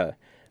America,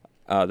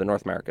 the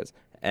North Americas.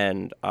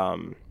 And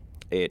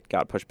it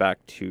got pushed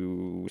back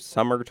to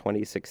summer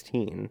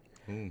 2016,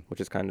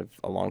 which is kind of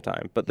a long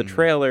time. But the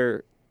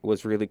trailer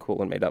was really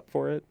cool and made up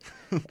for it.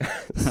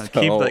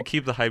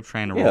 Keep the hype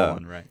train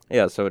rolling, right?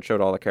 Yeah, so it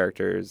showed all the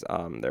characters,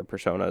 their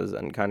personas,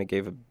 and kind of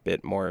gave a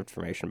bit more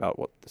information about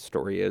what the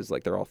story is.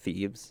 Like, they're all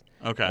thieves.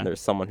 Okay. And there's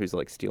someone who's,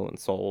 like, stealing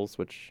souls,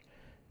 which...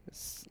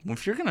 Well,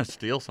 if you're going to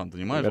steal something,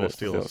 you might as well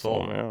steal a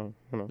soul.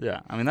 Yeah,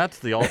 I mean, that's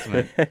the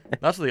ultimate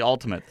that's the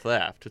ultimate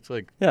theft. It's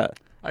like,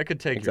 I could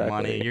take your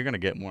money. You're going to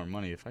get more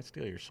money. If I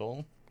steal your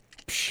soul,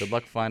 good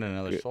luck finding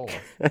another soul.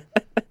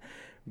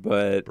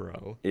 But...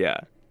 Bro.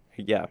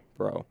 Yeah,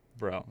 bro.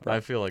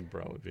 I feel like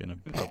bro would be an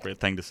appropriate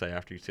thing to say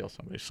after you steal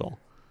somebody's soul.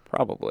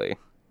 Probably.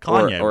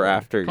 Kanye or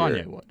after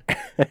Kanye would.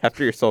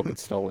 After your soul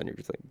gets stolen, you're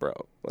just like, bro.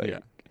 Like, yeah.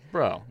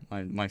 Bro,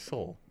 my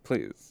soul.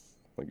 Please,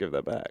 give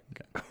that back.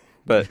 Okay.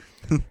 But,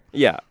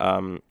 yeah,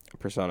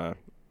 Persona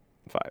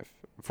 5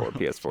 for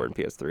PS4 and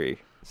PS3,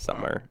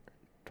 summer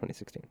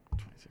 2016.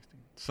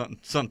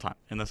 Sometime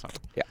in the summer.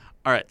 Yeah.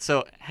 All right,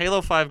 so Halo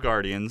 5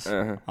 Guardians.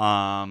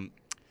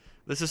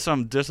 This is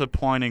some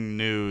disappointing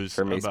news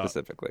for me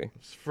specifically.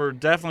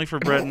 Definitely for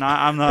Britton.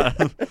 I'm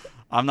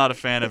not a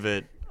fan of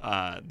it.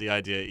 The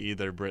idea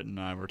either. Britton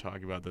and I were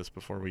talking about this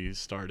before we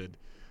started,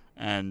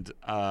 and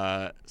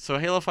so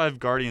Halo 5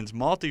 Guardians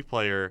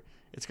multiplayer.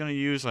 It's going to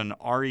use an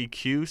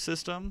REQ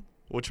system,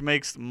 which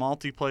makes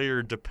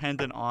multiplayer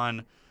dependent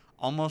on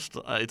almost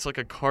it's like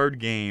a card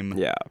game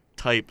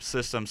type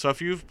system. So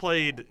if you've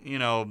played,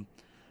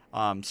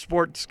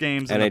 sports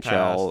games in the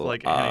past,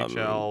 like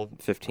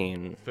NHL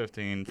 15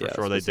 for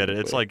sure they did it.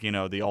 It's like,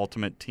 the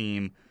ultimate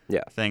team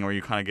thing where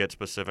you kind of get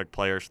specific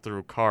players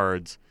through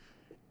cards.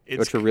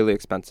 which are really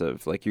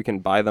expensive. Like, you can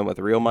buy them with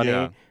real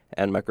money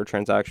and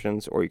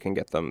microtransactions, or you can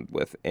get them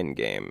with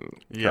in-game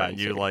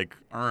currency. You, like,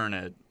 earn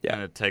it,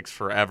 and it takes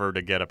forever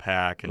to get a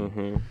pack.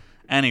 And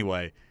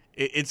anyway,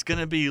 it's going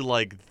to be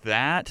like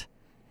that,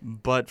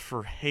 but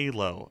for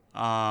Halo.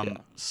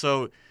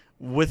 So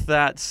with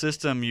that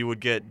system, you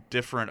would get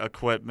different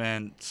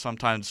equipment,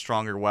 sometimes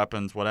stronger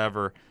weapons,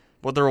 whatever,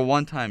 but they're a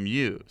one-time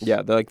use.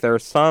 Yeah, there are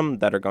some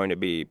that are going to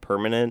be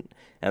permanent,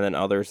 and then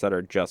others that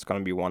are just going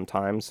to be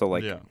one-time. So,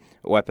 like,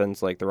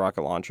 weapons like the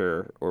rocket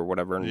launcher or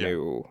whatever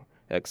new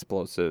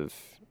explosive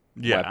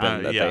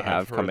weapon that they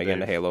have coming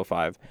into Halo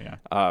 5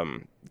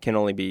 can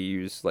only be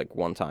used, like,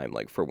 one time,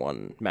 like, for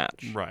one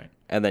match. Right.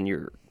 And then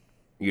you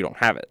don't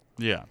have it.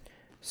 Yeah.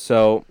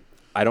 So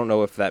I don't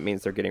know if that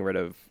means they're getting rid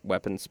of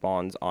weapon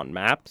spawns on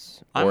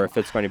maps, or if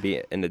it's going to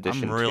be in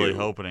addition to. I'm really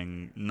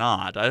hoping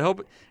not. I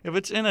hope if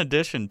it's in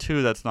addition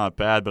to, that's not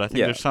bad, but I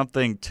think there's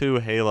something to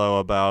Halo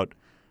about,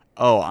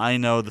 I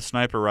know the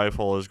sniper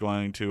rifle is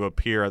going to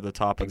appear at the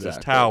top of this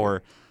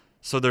tower,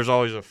 so there's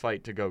always a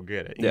fight to go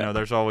get it. You know,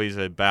 there's always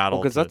a battle.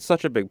 Because that's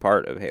such a big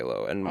part of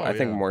Halo, and I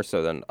think more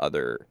so than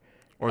other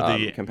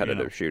the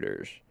competitive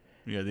shooters.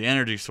 Yeah, the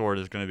energy sword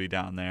is going to be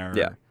down there.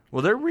 Yeah.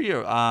 Well, they're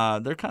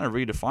kind of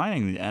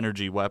redefining the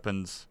energy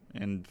weapons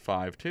in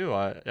 5 too.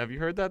 Have you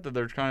heard that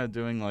they're kind of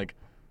doing like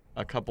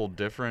a couple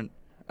different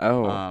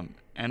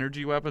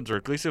energy weapons, or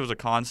at least it was a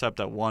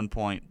concept at one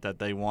point that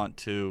they want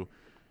to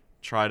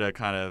try to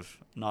kind of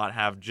not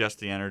have just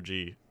the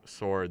energy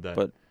sword. But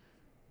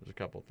there's a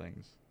couple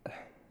things.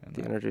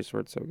 The energy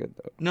sword's so good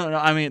though. No,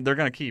 I mean they're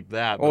gonna keep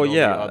that. But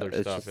other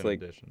it's stuff just in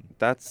like addition.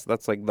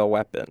 That's like the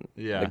weapon.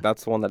 Yeah, like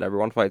that's the one that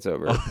everyone fights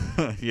over.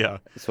 Yeah.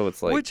 So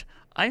it's like which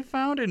I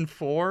found in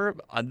 4,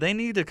 they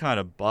need to kind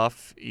of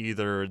buff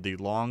either the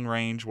long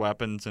range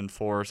weapons in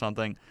 4 or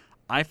something.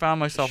 I found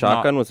myself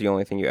shotgun was the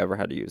only thing you ever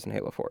had to use in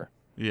Halo 4.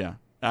 Yeah,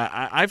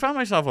 I found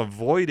myself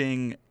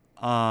avoiding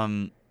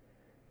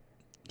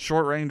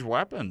short range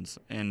weapons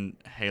in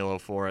Halo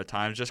 4 at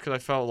times just because I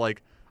felt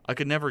like I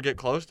could never get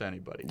close to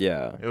anybody.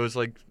 Yeah. It was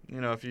like,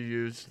 if you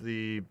use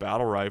the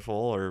battle rifle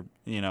or,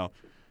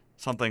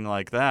 something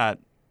like that,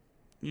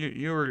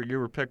 you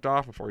were picked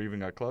off before you even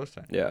got close to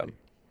anybody. Yeah.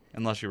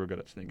 Unless you were good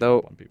at sneaking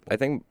up on people. I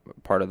think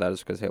part of that is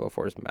because Halo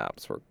 4's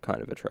maps were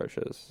kind of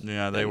atrocious.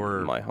 Yeah, they were.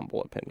 In my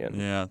humble opinion.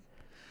 Yeah.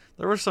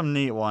 There were some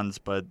neat ones,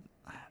 but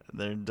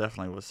there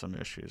definitely was some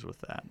issues with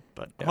that.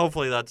 But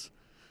hopefully that's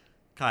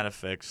kind of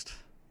fixed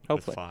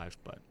with 5.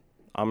 But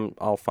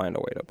I'll find a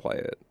way to play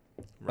it.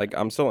 Right. Like,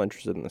 I'm still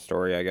interested in the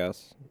story, I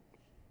guess,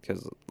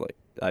 because, like,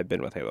 I've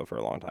been with Halo for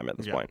a long time at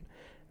this point,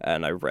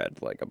 and I've read,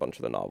 like, a bunch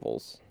of the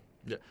novels,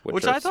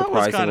 which are I thought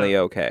surprisingly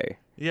was okay.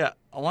 Yeah,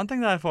 one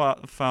thing that I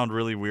found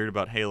really weird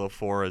about Halo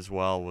 4 as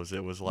well was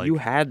it was like... You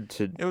had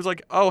to... It was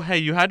like, oh, hey,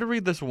 you had to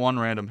read this one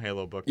random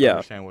Halo book to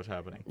understand what's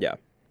happening. Yeah.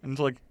 And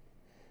it's like,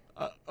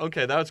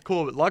 okay, that's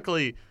cool, but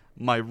luckily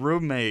my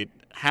roommate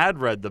had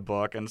read the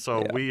book, and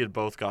so we had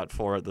both got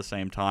 4 at the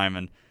same time,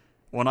 and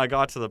when I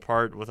got to the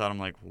part with that, I'm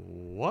like,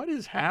 what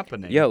is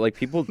happening? Yeah, like,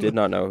 people did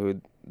not know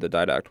who the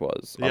Didact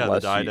was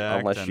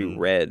unless you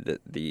read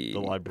the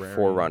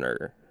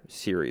Forerunner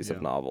series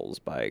of novels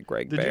by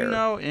Greg Bear. Did you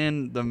know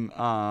in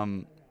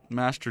the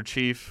Master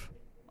Chief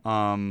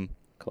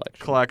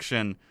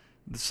collection,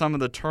 some of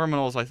the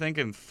terminals, I think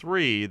in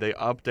 3, they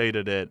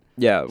updated it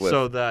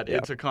so that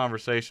it's a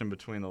conversation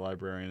between the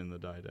librarian and the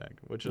Didact,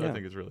 which I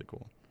think is really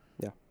cool.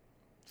 Yeah.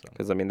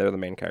 Because, I mean, they're the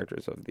main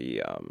characters of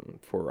the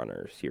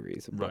Forerunner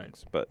series of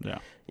books. But,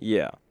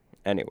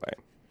 anyway.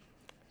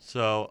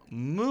 So,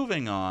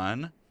 moving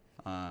on.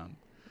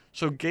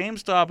 So,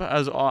 GameStop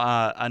has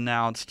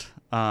announced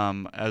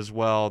as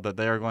well that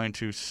they are going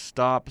to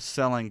stop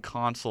selling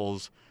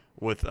consoles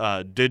with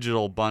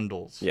digital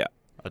bundles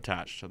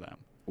attached to them.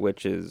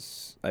 Which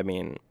is, I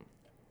mean,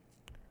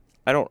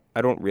 I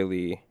don't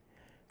really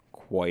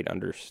quite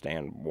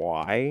understand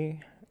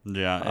why.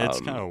 Yeah, it's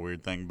kind of a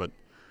weird thing, but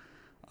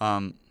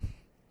I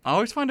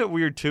always find it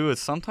weird too is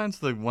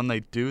sometimes when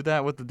they do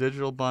that with the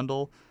digital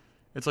bundle,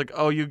 it's like,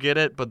 oh, you get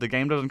it, but the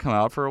game doesn't come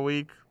out for a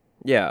week.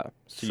 Yeah,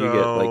 so you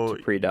get like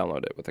to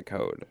pre-download it with a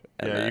code.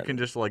 And you can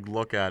just like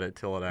look at it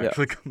till it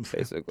actually comes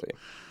basically.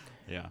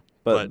 Yeah.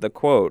 But the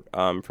quote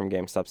from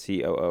GameStop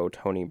COO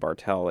Tony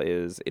Bartel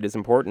is, "It is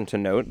important to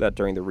note that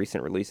during the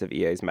recent release of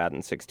EA's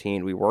Madden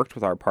 16, we worked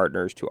with our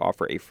partners to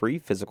offer a free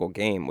physical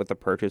game with the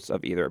purchase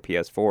of either a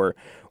PS4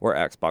 or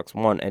Xbox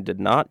One and did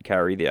not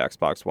carry the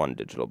Xbox One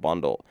digital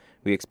bundle.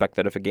 We expect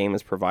that if a game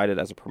is provided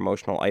as a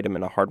promotional item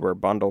in a hardware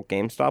bundle,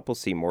 GameStop will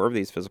see more of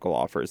these physical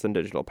offers than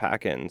digital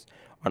pack-ins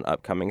on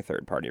upcoming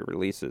third-party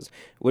releases."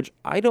 Which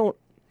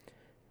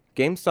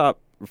GameStop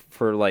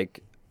for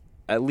like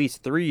at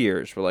least 3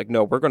 years were like,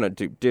 no, we're going to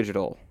do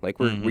digital. Like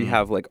we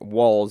have like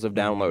walls of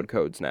download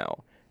codes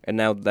now. And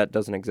now that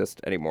doesn't exist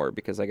anymore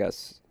because I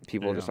guess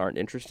people just aren't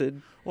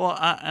interested. Well,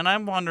 and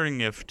I'm wondering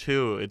if,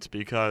 too, it's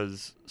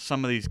because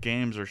some of these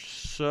games are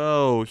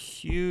so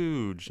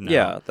huge now.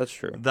 Yeah, that's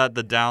true. That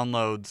the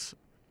downloads...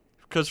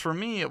 Because for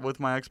me, with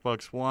my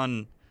Xbox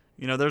One,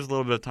 there's a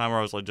little bit of time where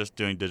I was like just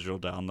doing digital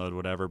download,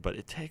 whatever, but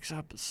it takes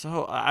up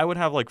I would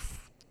have like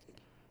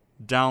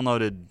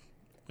downloaded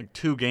like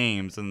 2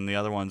 games and the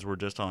other ones were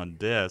just on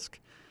disc.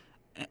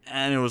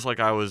 And it was like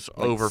I was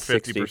like over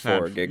 50%.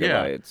 64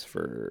 gigabytes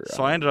for...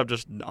 So I ended up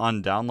just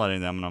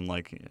undownloading them, and I'm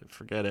like,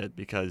 forget it,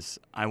 because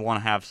I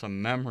want to have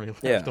some memory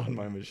left on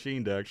my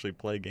machine to actually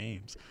play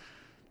games.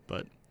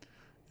 But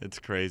it's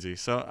crazy.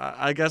 So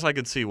I guess I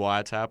could see why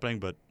it's happening,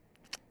 but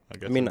I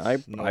guess I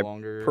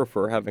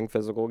prefer having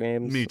physical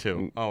games. Me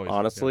too. Always.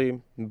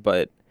 Honestly,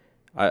 but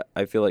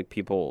I feel like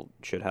people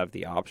should have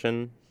the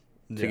option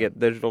to get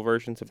digital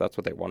versions if that's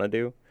what they want to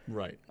do.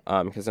 Right.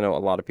 Because I know a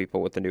lot of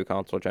people with the new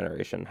console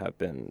generation have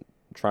been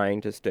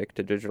trying to stick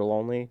to digital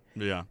only.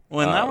 Yeah.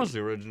 Well, and that was the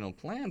original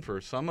plan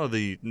for some of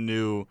the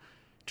new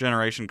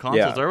generation consoles.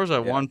 Yeah. There was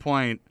at one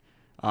point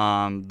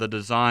the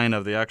design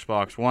of the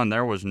Xbox One,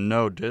 there was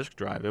no disc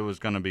drive. It was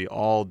going to be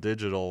all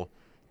digital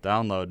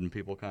download, and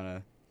people kind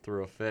of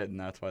threw a fit, and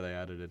that's why they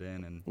added it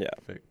in and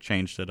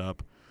changed it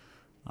up.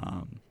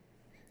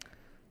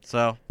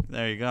 So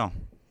there you go.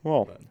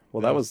 Well,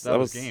 that was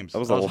games. That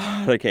was a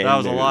lot of game news. That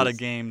was a lot of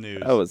game news.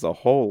 That was a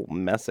whole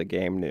mess of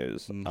game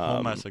news. A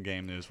whole mess of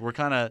game news. We're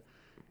kind of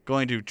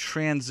going to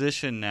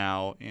transition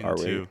now into... Are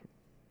we?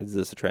 Is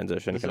this a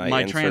transition? Can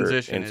I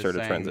insert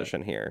a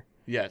transition here?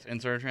 Yes,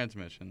 insert a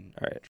transmission.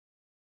 All right.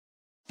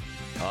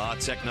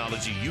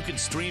 Technology. You can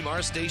stream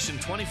our station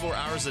 24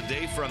 hours a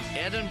day from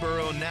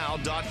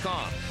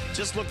EdinburghNow.com.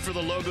 Just look for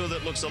the logo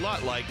that looks a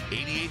lot like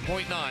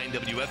 88.9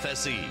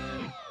 WFSE.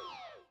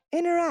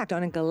 Interact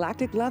on a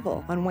galactic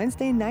level on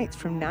Wednesday nights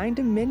from 9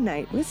 to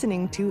midnight,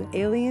 listening to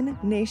Alien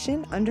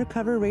Nation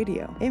Undercover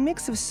Radio. A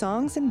mix of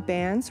songs and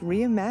bands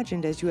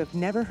reimagined as you have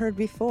never heard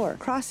before,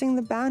 crossing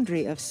the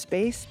boundary of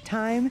space,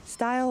 time,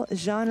 style,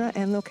 genre,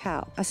 and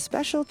locale. A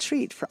special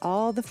treat for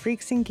all the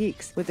freaks and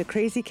geeks with the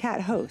Crazy Cat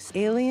host.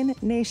 Alien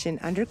Nation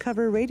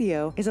Undercover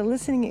Radio is a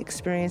listening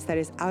experience that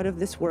is out of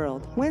this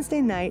world.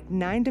 Wednesday night,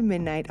 9 to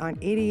midnight on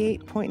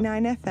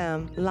 88.9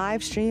 FM,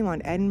 live stream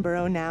on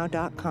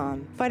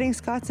EdinburghNow.com. Fighting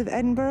Scots of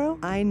Edinburgh,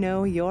 I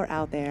know you're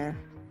out there.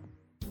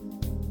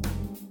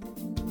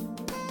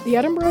 The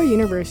Edinburgh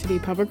University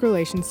Public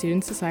Relations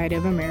Student Society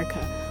of America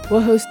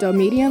will host a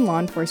Media and Law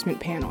Enforcement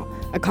panel,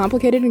 a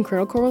complicated and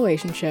critical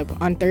relationship,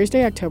 on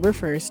Thursday, October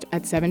 1st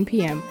at 7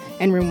 p.m.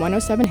 in room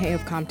 107A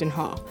of Compton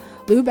Hall.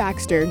 Lou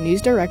Baxter, news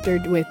director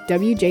with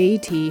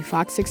WJET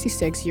Fox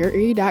 66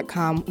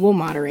 YourErie.com, will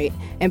moderate,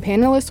 and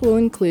panelists will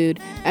include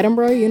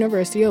Edinburgh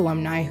University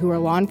alumni who are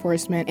law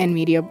enforcement and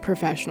media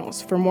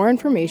professionals. For more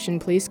information,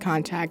 please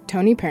contact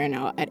Tony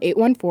Paranel at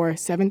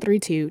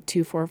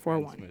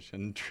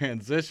 814-732-2441.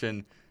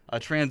 Transition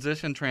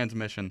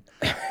transmission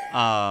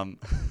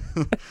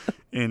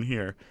in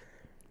here.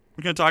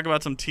 We're going to talk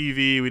about some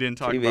TV. We didn't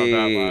talk about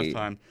that last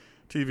time.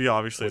 TV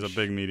obviously is a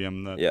big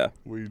medium that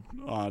we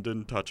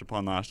didn't touch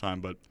upon last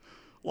time, but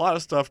a lot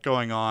of stuff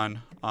going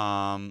on.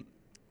 As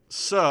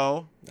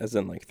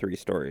in like 3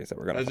 stories that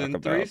we're going to talk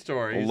about. 3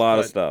 stories. A lot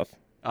of stuff.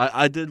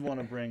 I did want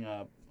to bring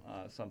up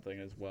something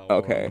as well.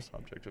 Okay. On the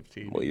subject of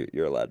TV. Well,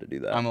 you're allowed to do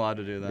that. I'm allowed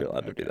to do that. You're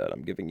allowed to do that.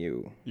 I'm giving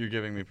you... You're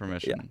giving me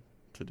permission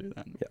to do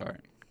that. Yeah.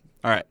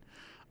 All right.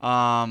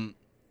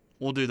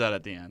 We'll do that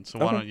at the end. So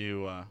why don't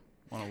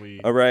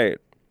we... All right.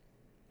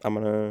 I'm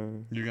going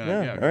to... You're going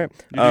to... Yeah, all right.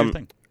 You do your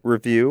thing.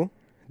 Review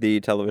the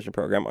television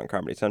program on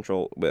Comedy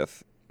Central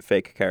with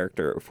fake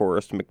character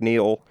Forrest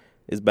McNeil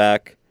is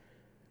back.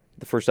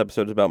 The first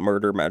episode is about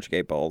murder, magic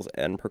 8 balls,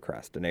 and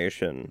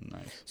procrastination.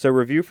 Nice. So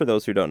review, for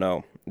those who don't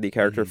know, the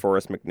character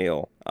Forrest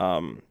McNeil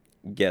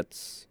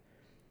gets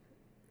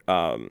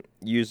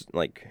used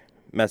like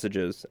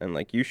messages and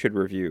like, you should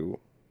review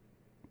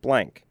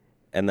blank,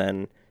 and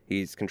then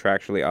he's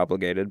contractually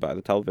obligated by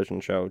the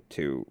television show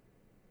to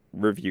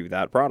review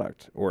that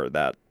product or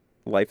that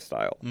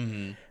lifestyle,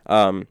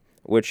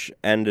 which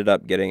ended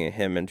up getting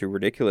him into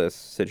ridiculous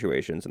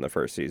situations in the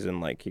first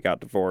season. Like, he got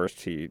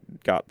divorced, he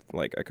got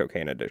like a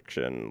cocaine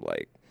addiction,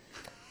 like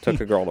took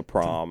a girl to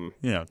prom.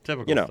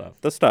 Typical stuff.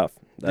 The stuff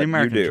that the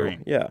American you do.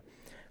 dream. Yeah.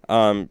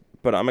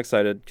 But I'm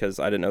excited because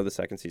I didn't know the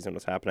second season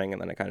was happening,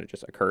 and then it kind of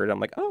just occurred. I'm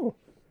like, oh,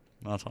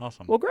 that's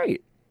awesome. Well,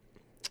 great.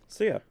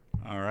 So yeah.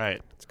 All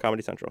right. It's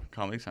Comedy Central.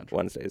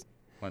 Wednesdays.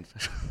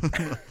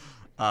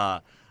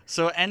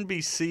 So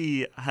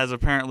NBC has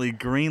apparently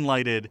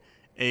greenlighted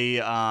a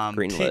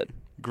greenlit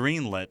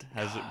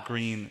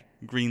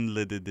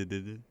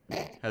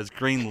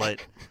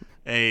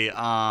a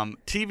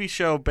TV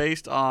show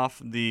based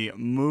off the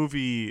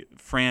movie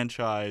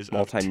franchise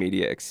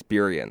multimedia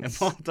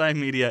experience, a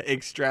multimedia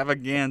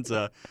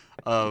extravaganza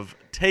of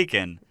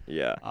Taken.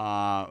 Yeah.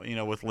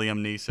 With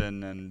Liam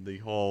Neeson and the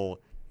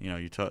whole,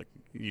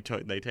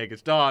 they take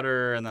his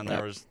daughter, and then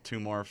there was 2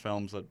 more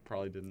films that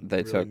probably didn't.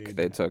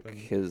 They took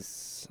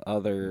his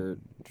other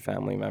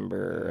family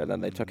member, and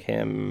then they took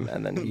him,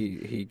 and then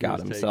he got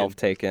himself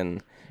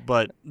taken.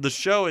 But the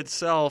show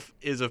itself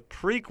is a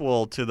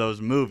prequel to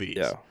those movies.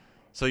 Yeah.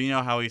 So you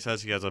know how he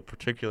says he has a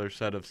particular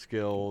set of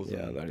skills?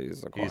 Yeah, that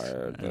he's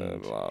acquired.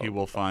 He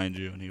will find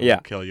you and he will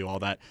kill you, all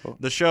that.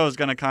 The show is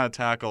going to kind of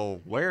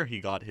tackle where he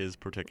got his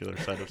particular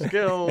set of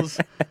skills,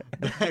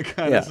 that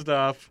kind of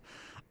stuff.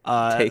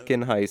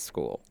 Taken high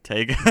school.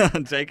 Taken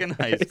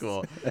high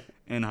school.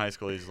 In high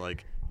school, he's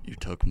like, you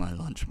took my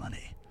lunch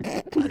money.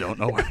 I don't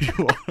know where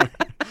you are,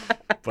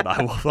 but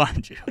I will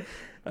find you.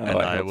 And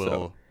I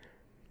will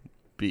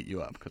beat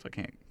you up because I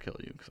can't kill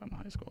you because I'm a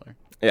high schooler.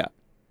 Yeah.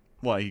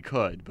 Well, he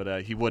could,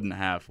 but he wouldn't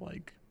have,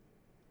 like...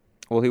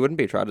 Well, he wouldn't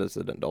be tried as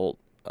an adult,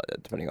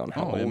 depending on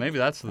how old. Maybe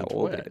that's the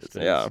twist.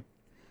 Yeah.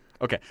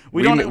 Okay.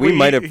 We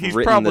might have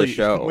written the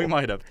show. We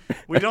might have.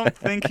 We don't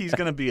think he's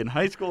going to be in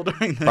high school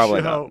during the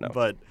show. Not, no.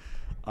 But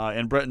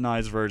in Brett and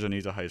I's version,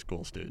 he's a high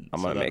school student.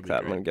 I'm going to make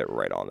that. I'm going to get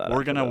right on that.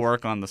 We're going to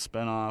work on the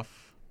spinoff,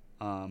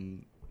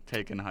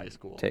 Taken High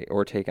School.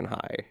 Taken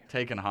High.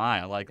 Taken High.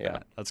 I like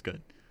that. That's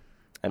good.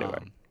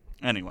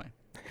 Anyway.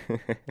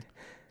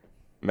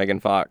 Megan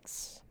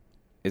Fox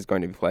is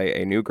going to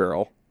play a new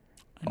girl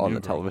on the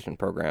television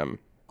program.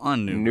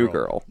 On New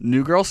Girl.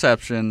 New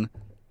Girlception.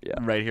 Yeah.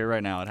 Right here,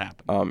 right now, it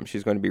happened.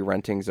 She's going to be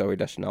renting Zooey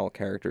Deschanel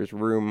character's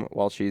room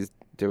while she's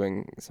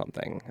doing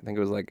something. I think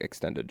it was like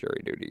extended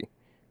jury duty,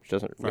 which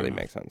doesn't really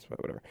make sense,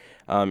 but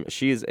whatever.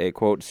 She's a,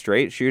 quote,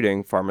 straight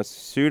shooting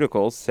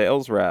pharmaceutical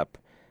sales rep,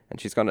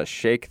 and she's going to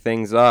shake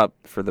things up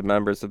for the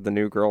members of the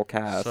New Girl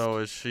cast. So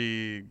is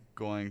she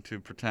going to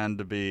pretend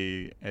to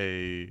be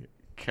a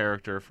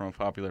character from a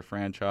popular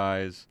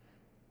franchise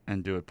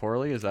and do it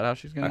poorly? Is that how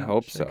she's going to? I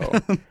hope so.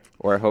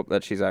 Or I hope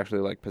that she's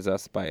actually like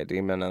possessed by a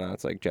demon and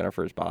that's like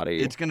Jennifer's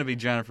body. It's going to be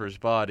Jennifer's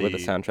body. With the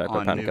soundtrack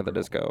of Panic at the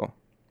Disco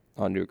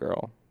on New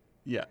Girl.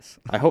 Yes.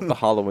 I hope the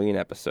Halloween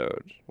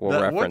episode will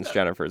reference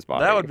Jennifer's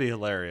body. That would be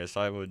hilarious.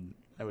 I would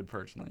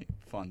personally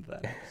fund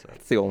that episode.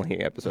 It's the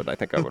only episode I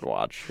think I would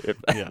watch.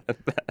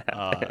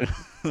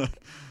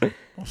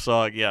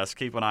 So, yes,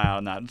 keep an eye out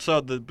on that.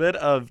 So, the bit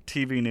of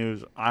TV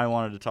news I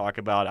wanted to talk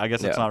about, I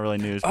guess it's not really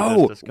news.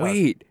 But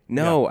wait.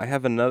 No, I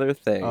have another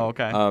thing. Oh,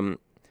 okay.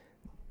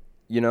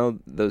 You know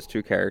those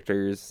two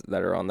characters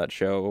that are on that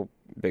show,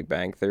 Big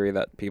Bang Theory,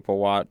 that people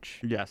watch?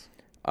 Yes.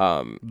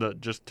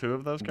 Just two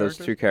of those characters?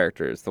 Those two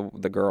characters,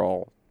 the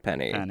girl,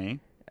 Penny.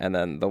 And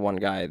then the one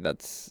guy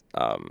that's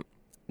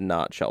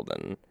not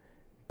Sheldon,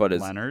 but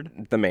is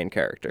Leonard? The main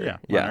character. Yeah,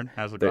 Leonard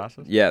has the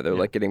glasses. They're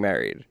like getting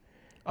married.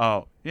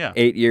 Oh, yeah.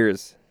 8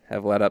 years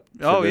have led up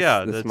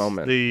to this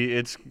moment.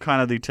 It's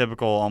kind of the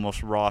typical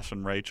almost Ross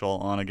and Rachel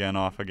on again,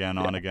 off again,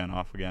 on again,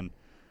 off again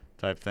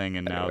type thing,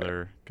 and now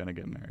they're going to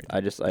get married.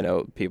 I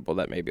know people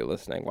that may be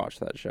listening watch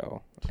that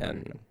show,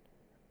 and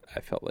I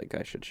felt like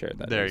I should share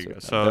that. There you go.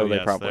 So they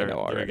probably know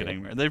already. They're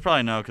getting married. They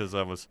probably know because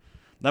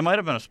that might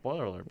have been a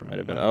spoiler alert. Might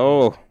have been.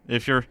 Oh.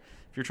 If you're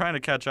trying to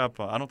catch up,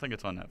 I don't think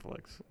it's on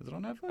Netflix. Is it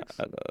on Netflix?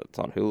 It's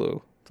on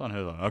Hulu. It's on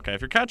Hulu. Okay, if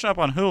you're catching up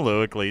on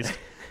Hulu at least,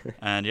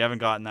 and you haven't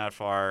gotten that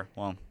far,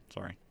 well,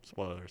 sorry,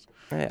 spoilers.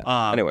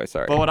 Yeah. Anyway,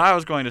 sorry. But what I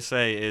was going to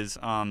say is,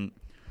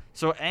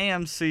 so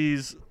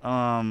AMC's,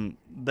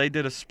 they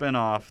did a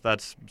spinoff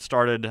that's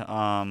started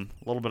a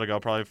little bit ago,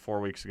 probably 4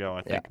 weeks ago,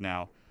 I think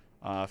now.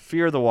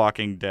 Fear the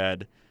Walking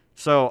Dead.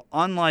 So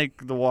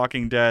unlike The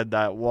Walking Dead,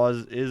 that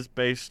is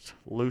based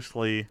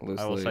loosely,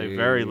 I will say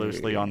very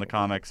loosely, on the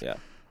comics. Yeah.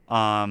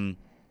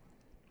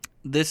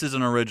 This is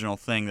an original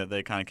thing that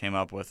they kind of came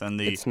up with, and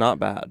it's not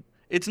bad.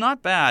 It's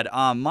not bad.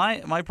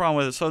 My problem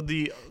with it. So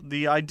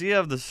the idea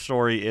of the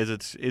story is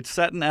it's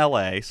set in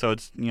L.A. So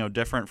it's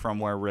different from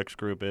where Rick's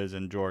group is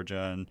in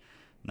Georgia, and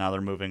now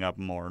they're moving up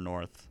more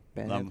north.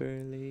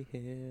 Beverly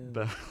Hills.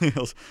 Beverly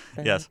Hills.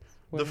 Yes.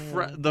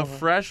 The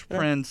Fresh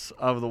Prince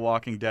of The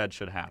Walking Dead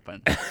should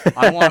happen.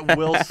 I want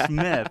Will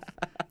Smith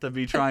to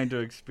be trying to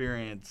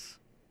experience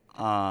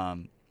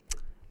the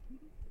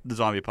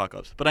zombie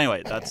apocalypse. But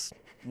anyway, that's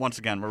once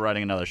again we're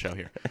writing another show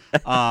here.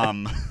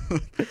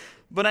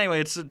 But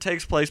anyway, it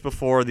takes place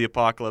before the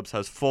apocalypse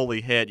has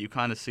fully hit. You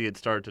kind of see it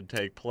start to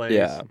take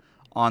place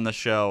on the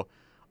show.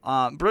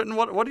 Britton,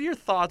 what are your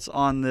thoughts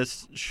on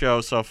this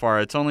show so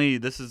far?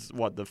 This is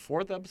the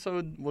fourth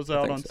episode was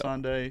out on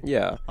Sunday?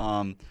 Yeah.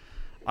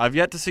 I've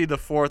yet to see the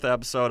fourth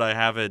episode. I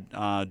have it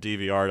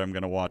DVR'd. I'm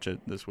going to watch it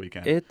this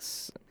weekend.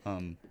 It's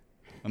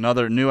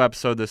another new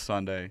episode this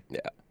Sunday. Yeah.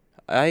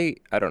 I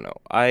don't know.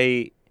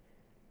 I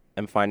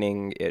am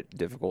finding it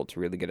difficult to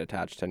really get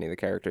attached to any of the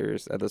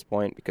characters at this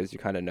point because you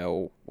kind of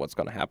know what's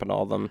going to happen to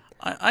all of them.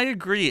 I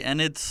agree, and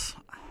it's...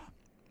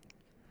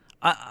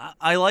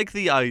 I like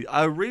I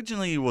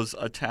originally was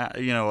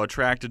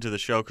attracted to the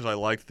show because I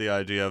liked the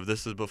idea of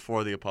this is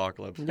before the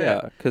apocalypse.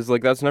 Yeah, because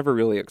that's never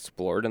really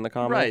explored in the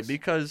comics. Right,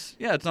 because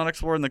it's not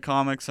explored in the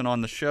comics, and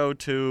on the show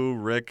too.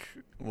 Rick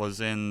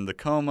was in the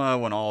coma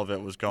when all of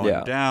it was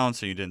going down,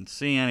 so you didn't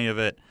see any of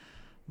it.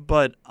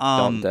 But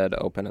dumb dead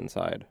open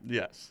inside.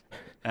 Yes,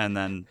 and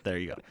then there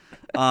you go.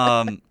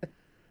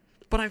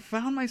 But I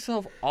found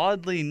myself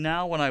oddly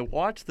now when I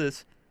watch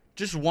this.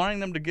 Just wanting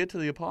them to get to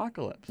the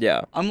apocalypse.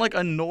 Yeah. I'm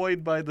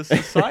annoyed by the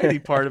society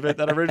part of it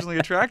that originally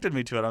attracted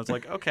me to it. I was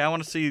like, okay, I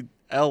want to see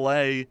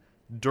L.A.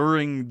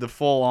 during the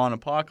full-on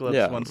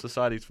apocalypse when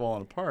society's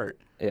falling apart.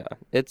 Yeah,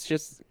 it's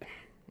just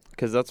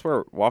because that's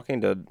where Walking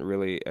Dead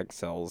really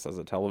excels as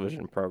a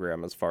television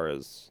program as far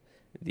as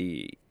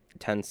the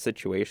tense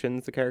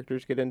situations the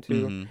characters get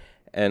into,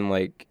 and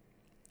like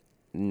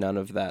none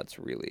of that's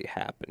really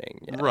happening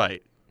yet.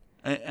 Right,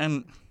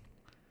 and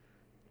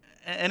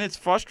it's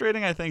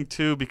frustrating, I think,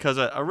 too, because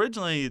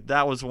originally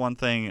that was one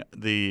thing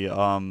the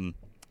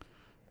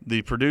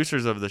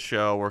producers of the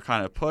show were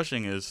kind of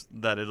pushing, is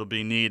that it'll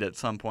be neat at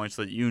some points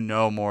that you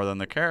know more than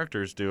the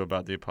characters do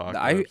about the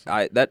apocalypse.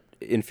 That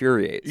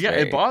infuriates me. Yeah,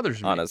 it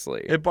bothers me.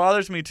 Honestly. It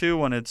bothers me, too,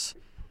 when it's,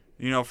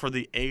 for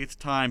the 8th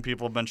time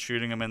people have been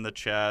shooting him in the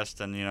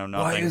chest and, nothing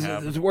Why isn't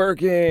happened. this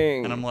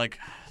working? And I'm like,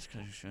 it's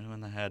because you shoot him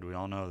in the head. We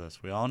all know this.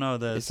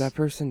 Is that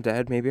person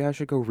dead? Maybe I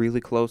should go really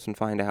close and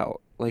find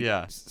out. Like,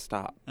 yeah.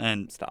 Stop.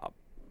 Stop.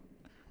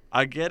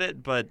 I get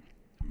it, but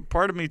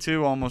part of me,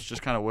 too, almost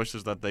just kind of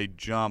wishes that they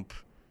jump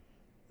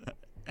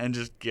and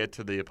just get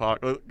to the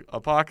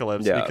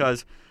apocalypse,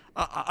 because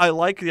I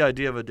like the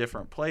idea of a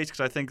different place, because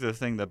I think the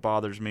thing that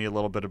bothers me a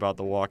little bit about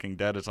The Walking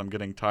Dead is I'm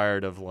getting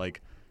tired of, like,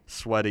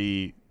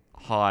 sweaty,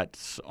 hot,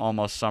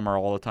 almost summer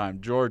all the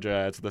time Georgia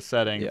as the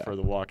setting for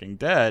The Walking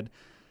Dead.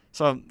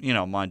 So,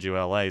 mind you,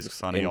 LA is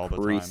sunny all the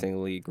time.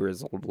 Increasingly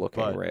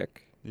grizzled-looking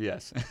Rick.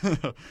 Yes.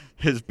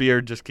 His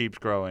beard just keeps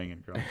growing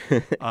and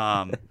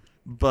growing.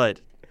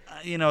 But...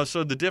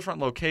 so the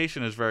different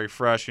location is very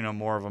fresh,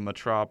 more of a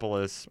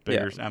metropolis,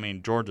 bigger. Yeah. I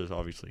mean, Georgia's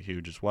obviously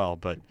huge as well,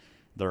 but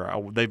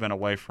they've been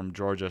away from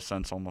Georgia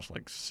since almost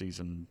like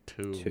season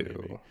 2.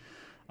 Maybe.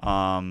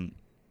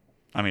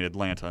 I mean,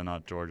 Atlanta,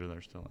 not Georgia.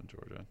 They're still in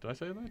Georgia. Did I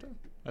say Atlanta?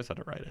 I said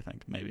it right, I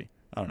think. Maybe.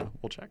 I don't know.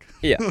 We'll check.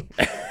 Yeah.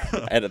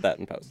 Edit that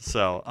in post.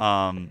 So,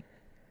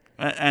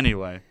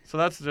 anyway. So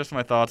that's just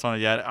my thoughts on it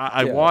yet.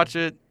 I watch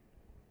it,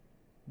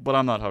 but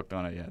I'm not hooked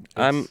on it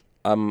yet.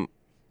 I'm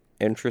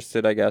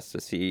interested, I guess, to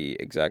see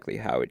exactly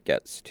how it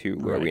gets to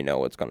where we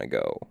know it's going to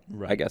go.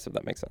 Right. I guess, if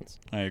that makes sense.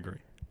 I agree.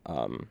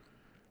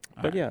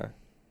 But yeah.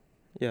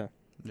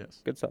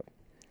 Yes. Good stuff.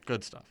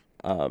 Good stuff.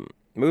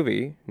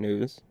 Movie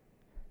news.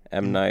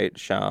 M. Night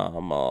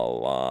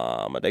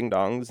Shyamalan Ding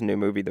Dong's new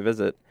movie, The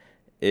Visit,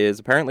 is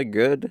apparently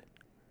good,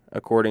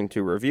 according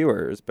to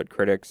reviewers, but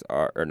critics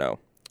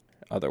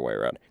other way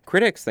around.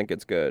 Critics think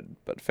it's good,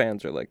 but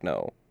fans are like,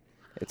 no.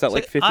 It's at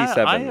like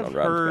 57 on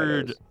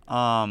Rotten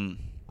Tomatoes.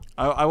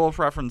 I will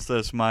preference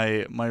this.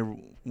 My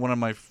one of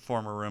my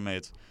former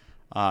roommates,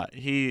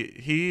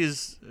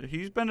 he's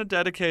been a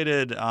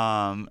dedicated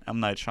M.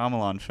 Night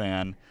Shyamalan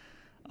fan,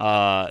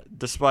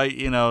 despite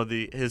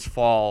his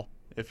fall,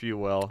 if you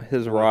will,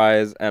 his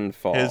rise and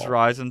fall.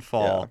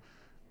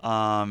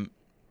 Yeah.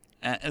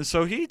 And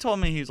so he told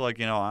me, he's like,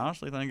 I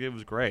honestly think it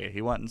was great.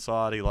 He went and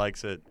saw it. He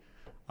likes it.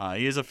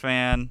 He is a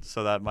fan,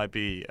 so that might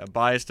be a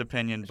biased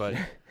opinion, but.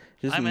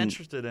 I'm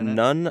interested in it.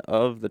 None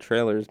of the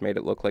trailers made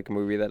it look like a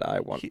movie that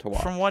I want to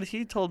watch. From what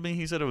he told me,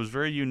 he said it was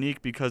very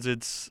unique because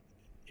it's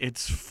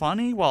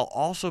funny while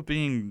also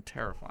being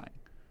terrifying.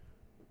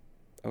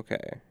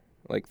 Okay.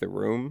 Like The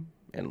Room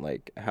and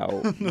like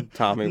how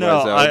Tommy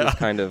Wiseau is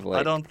kind of like...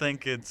 I don't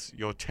think it's,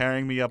 you're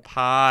tearing me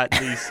apart,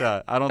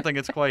 Lisa. I don't think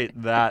it's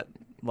quite that,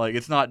 like,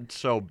 it's not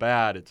so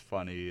bad it's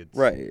funny.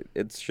 Right.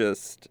 It's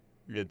just...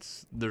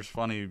 There's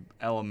funny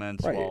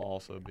elements while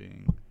also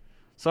being...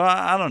 So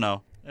I don't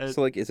know.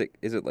 So like, is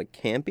it like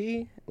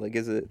campy? Like,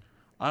 is it?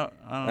 I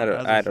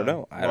don't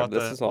know.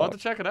 This is all. We'll have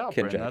to check it out.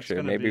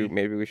 Conjecture. Maybe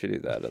we should do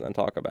that and then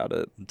talk about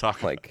it.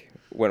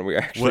 When we're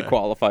actually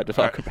qualified to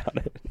talk about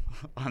it.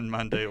 On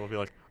Monday, we'll be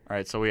like, all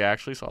right, so we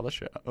actually saw the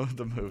show,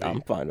 the movie.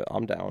 I'm fine.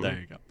 I'm down. There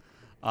you go.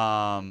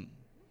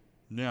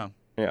 Yeah.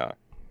 Yeah.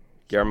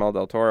 Guillermo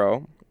del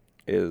Toro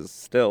is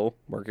still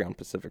working on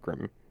Pacific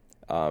Rim,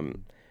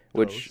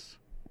 which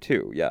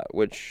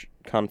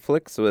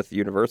conflicts with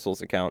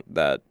Universal's account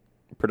that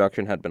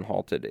production had been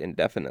halted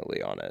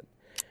indefinitely on it.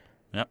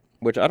 Yep.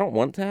 Which I don't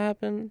want to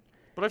happen.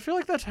 But I feel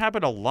like that's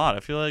happened a lot. I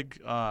feel like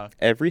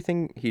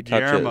everything he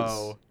touches,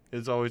 Guillermo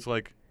is always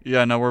like,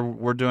 yeah, no,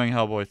 we're doing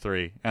Hellboy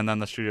 3, and then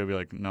the studio will be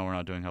like, no, we're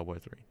not doing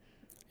Hellboy 3.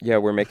 Yeah,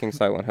 we're making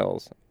Silent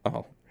Hills.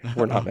 Oh,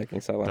 we're not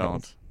making Silent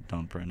Hills.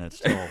 Don't, Brent.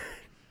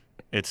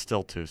 It's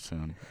still too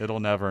soon. It'll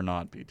never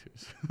not be too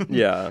soon.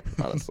 Yeah,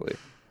 honestly.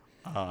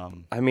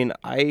 I mean,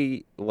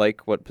 I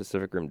like what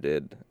Pacific Rim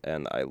did,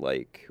 and I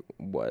like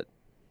what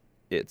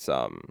its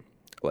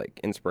like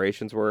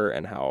inspirations were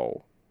and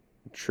how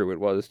true it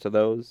was to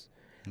those.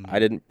 I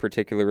didn't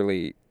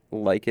particularly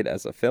like it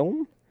as a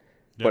film,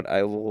 but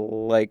I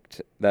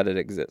liked that it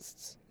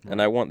exists, and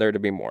I want there to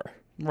be more.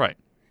 Right.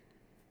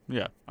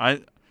 Yeah.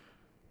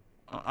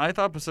 I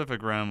thought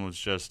Pacific Rim was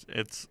just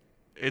it's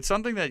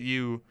something that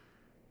you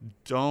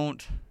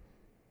don't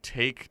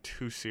take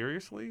too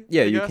seriously.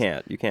 Yeah, you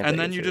can't. And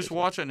then you just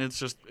watch it, and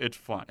it's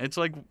fun. It's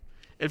like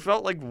it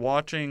felt like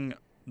watching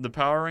the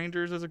Power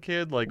Rangers as a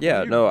kid. Like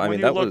when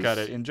you look at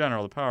it in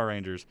general, the Power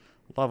Rangers,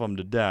 love them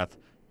to death.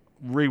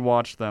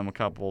 Rewatched them a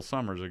couple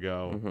summers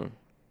ago. Mm-hmm.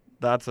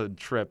 That's a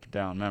trip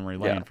down memory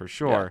lane for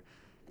sure.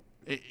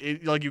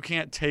 like you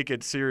can't take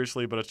it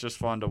seriously, but it's just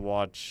fun to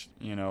watch,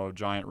 a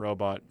giant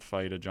robot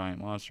fight a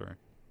giant monster.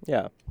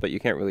 Yeah, but you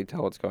can't really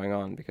tell what's going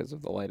on because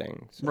of the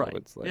lighting. So right.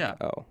 It's like, yeah.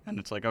 oh. And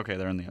it's like, okay,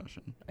 they're in the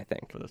ocean. I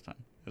think. For this time.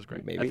 It was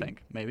great. Maybe. I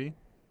think. Maybe.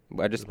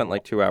 I just spent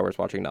like 2 hours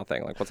watching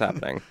nothing. Like, what's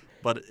happening?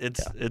 But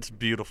it's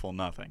beautiful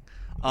nothing.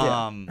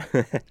 Yeah.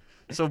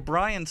 So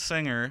Bryan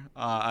Singer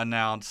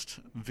announced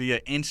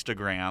via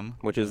Instagram.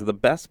 Which is the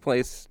best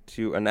place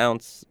to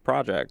announce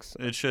projects.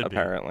 It should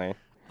apparently.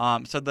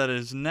 Said that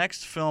his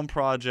next film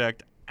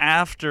project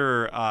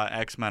after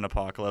X-Men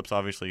Apocalypse,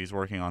 obviously he's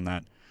working on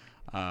that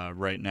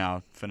right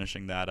now,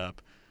 finishing that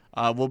up,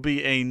 will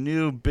be a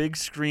new big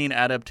screen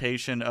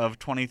adaptation of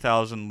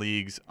 20,000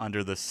 Leagues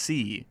Under the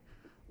Sea.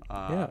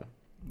 Yeah.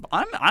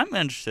 I'm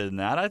interested in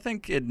that. I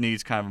think it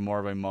needs kind of more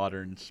of a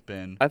modern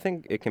spin. I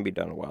think it can be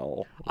done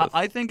well.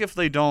 I think if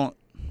they don't,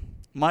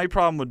 my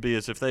problem would be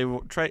is if they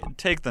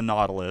take the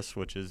Nautilus,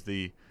 which is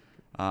the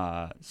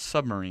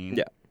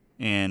submarine,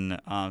 in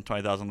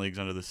 20,000 Leagues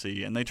Under the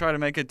Sea, and they try to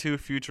make it too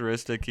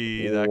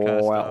futuristic-y, that kind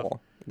of stuff.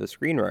 The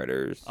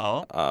screenwriters,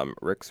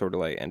 Rick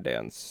Sordelay and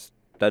Dan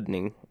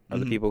Studney, are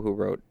the people who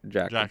wrote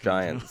Jack the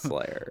Giant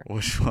Slayer.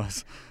 Which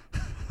was...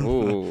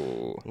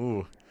 Ooh.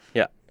 Ooh.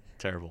 Yeah.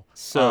 Terrible.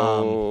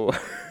 So...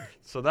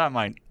 so that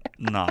might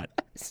not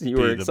so you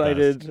were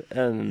excited,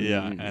 and...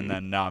 Yeah, and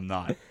then now I'm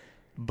not.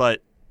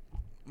 But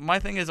my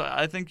thing is,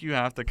 I think you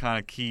have to kind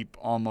of keep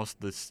almost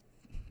this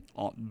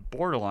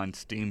borderline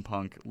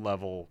steampunk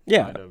level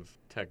kind of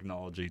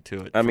technology to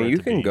it. I mean, you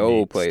can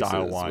go places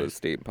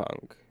with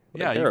steampunk.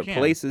 Yeah, there are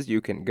places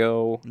you can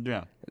go.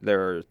 Yeah.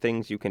 There are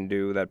things you can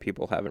do that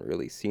people haven't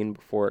really seen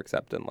before,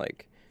 except in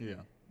like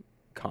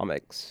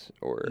comics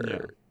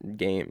or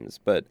games.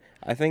 But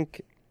I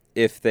think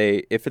if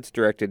it's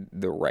directed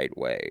the right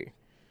way,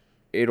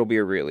 it'll be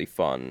a really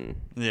fun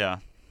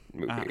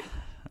movie.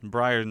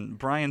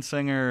 Bryan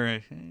Singer,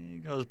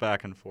 he goes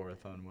back and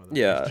forth on whether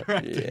he's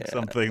directing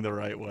something the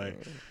right way.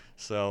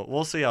 So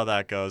we'll see how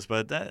that goes.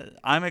 But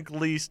I'm at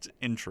least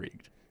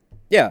intrigued.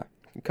 Yeah,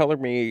 color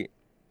me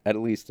at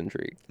least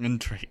intrigued.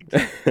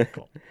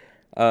 Cool.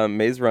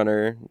 Maze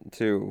Runner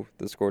 2,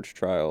 The Scorched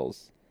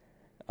Trials.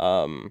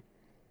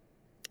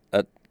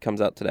 That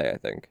comes out today, I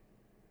think.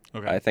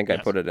 Okay. I think I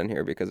put it in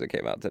here because it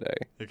came out today.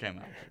 It came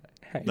out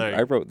today.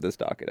 I wrote this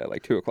docket at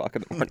like 2 o'clock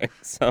in the morning.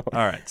 So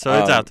all right, so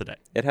it's out today.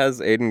 It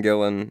has Aidan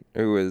Gillen,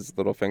 who is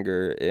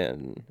Littlefinger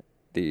in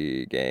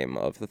the Game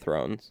of the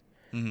Thrones.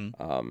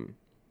 Mm-hmm.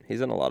 He's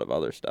in a lot of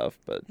other stuff,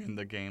 but in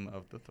the Game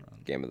of the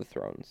Thrones. Game of the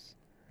Thrones.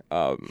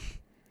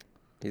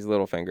 He's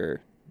Littlefinger.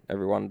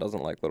 Everyone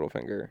doesn't like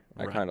Littlefinger.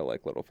 I kind of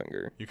like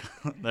Littlefinger.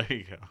 There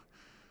you go.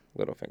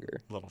 Littlefinger.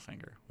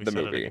 We the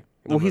movie.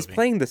 He's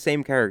playing the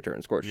same character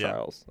in Scorched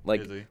Trials.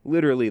 Like,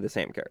 literally the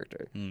same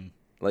character.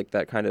 Like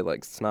that kind of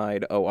like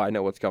snide, oh, I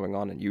know what's going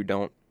on and you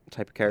don't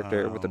type of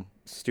character with a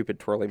stupid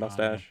twirly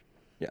mustache.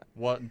 Yeah.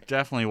 What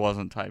definitely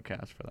wasn't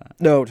typecast for that.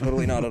 No,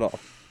 totally not at all.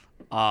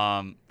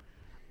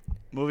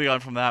 Moving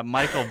on from that,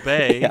 Michael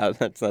Bay. Yeah,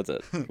 that's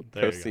it.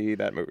 Go see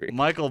that movie.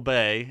 Michael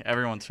Bay,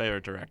 everyone's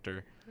favorite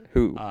director.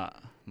 Who?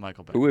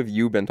 Michael Bay. Who have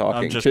you been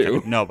talking to?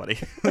 Kidding. Nobody.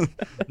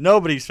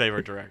 Nobody's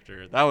favorite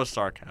director. That was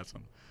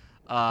sarcasm.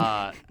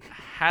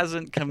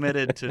 Hasn't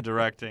committed to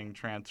directing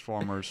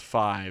Transformers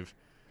 5.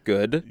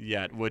 Good.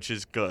 Yet, which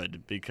is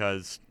good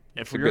because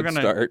if we're going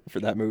to start for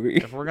that movie.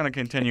 If we're going to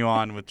continue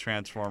on with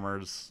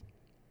Transformers,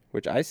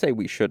 which I say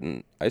we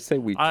shouldn't. I say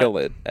we kill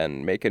it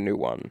and make a new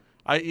one.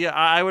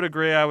 I would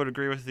agree. I would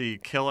agree with the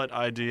kill it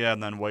idea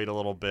and then wait a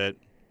little bit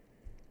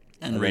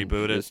and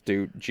reboot it. Just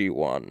do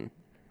G1.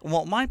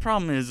 Well, my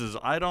problem is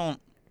I don't.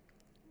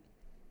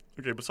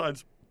 Okay,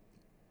 besides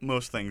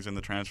most things in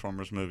the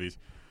Transformers movies,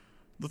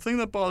 the thing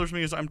that bothers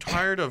me is I'm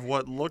tired of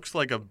what looks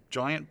like a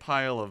giant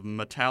pile of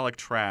metallic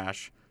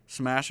trash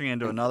smashing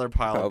into another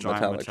pile of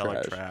giant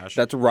metallic trash.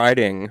 That's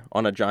riding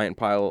on a giant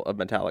pile of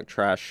metallic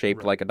trash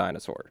shaped like a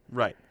dinosaur.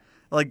 Right.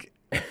 Like,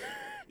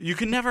 you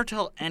can never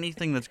tell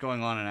anything that's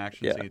going on in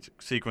action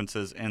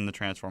sequences in the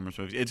Transformers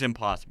movies. It's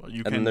impossible.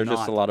 And there's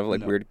just a lot of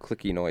like weird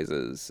clicky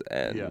noises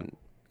and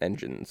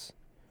engines.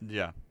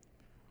 Yeah.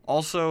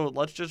 Also,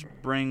 let's just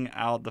bring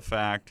out the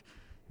fact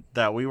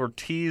that we were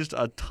teased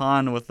a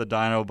ton with the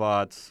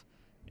Dinobots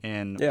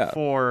in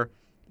 4.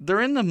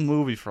 They're in the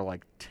movie for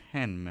like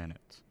 10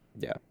 minutes.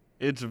 Yeah.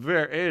 It's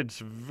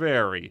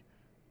very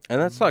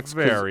and that sucks.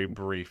 Very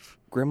brief.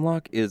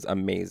 Grimlock is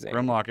amazing.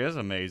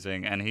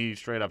 And he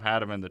straight up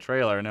had him in the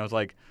trailer, and it was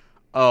like,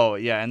 oh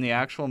yeah, in the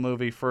actual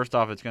movie, first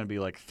off, it's going to be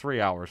like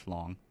 3 hours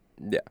long.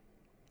 Yeah.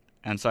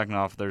 And second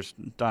off, there's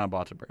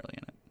Dinobots are barely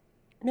in it.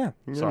 Yeah.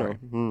 Sorry.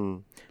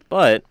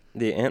 But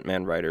the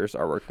Ant-Man writers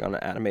are working on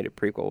an animated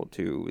prequel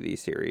to the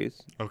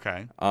series.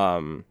 Okay.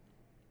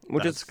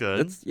 Which is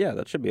good.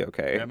 That should be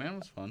okay. Ant-Man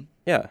was fun.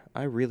 Yeah,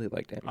 I really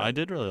liked Ant-Man. I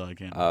did really like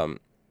Ant-Man.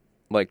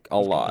 Like a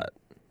lot.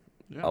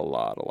 Yeah. A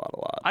lot.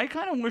 I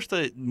kind of wish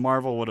that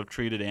Marvel would have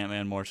treated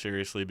Ant-Man more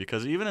seriously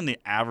because even in the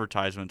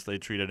advertisements, they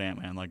treated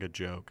Ant-Man like a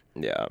joke.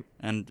 Yeah.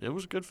 And it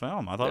was a good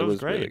film. I thought it was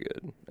great. Really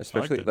good.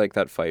 Especially like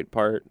that fight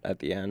part at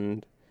the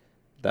end.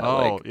 That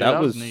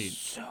was neat.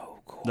 So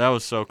cool. That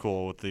was so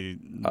cool with the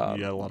you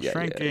had a lot of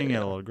shrinking, you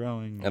had a lot of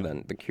growing. And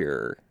then The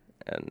Cure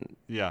and...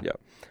 Yeah.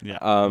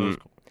 Cool.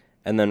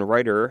 And then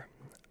writer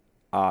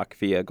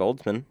Kvia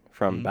Goldsman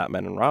from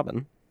Batman and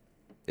Robin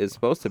is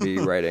supposed to be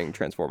writing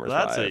Transformers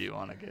 5. That's what you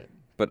want to get.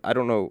 But I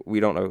don't know. We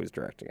don't know who's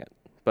directing it.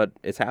 But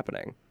it's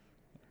happening.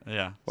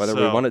 Yeah. Whether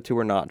we want it to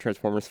or not,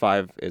 Transformers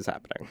 5 is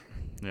happening.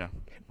 Yeah.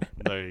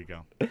 There you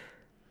go.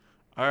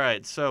 All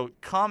right. So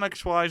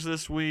comics-wise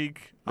this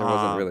week, there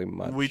wasn't really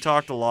much. We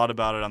talked a lot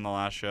about it on the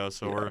last show,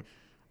 so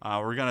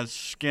we're gonna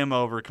skim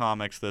over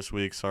comics this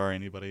week. Sorry,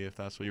 anybody, if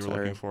that's what you were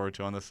looking forward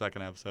to on the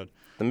second episode.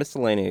 The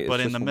miscellany is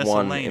just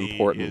one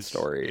important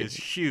story. Is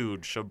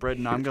huge. So,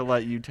 Britton, I'm gonna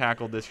let you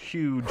tackle this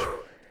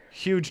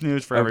huge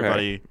news for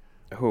everybody.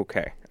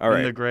 Okay. All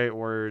right. In the great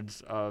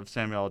words of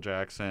Samuel L.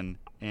 Jackson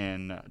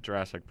in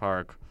Jurassic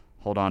Park,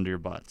 hold on to your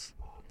butts.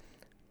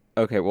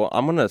 Okay, well,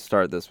 I'm going to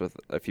start this with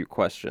a few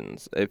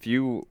questions. If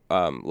you,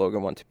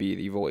 Logan, want to be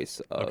the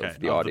voice of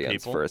the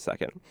audience for a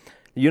second.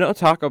 You know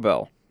Taco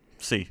Bell?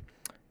 See.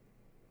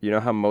 You know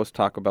how most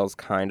Taco Bells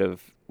kind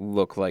of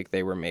look like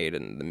they were made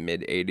in the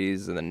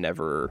mid-'80s and then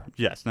never...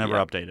 Yes, never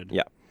updated.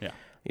 Yeah.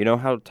 You know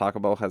how Taco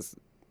Bell has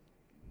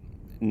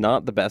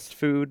not the best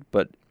food,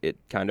 but it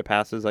kind of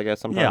passes, I guess,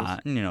 sometimes?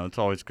 Yeah, it's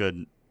always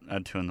good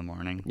at 2 in the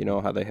morning. You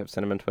know how they have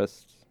cinnamon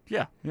twists?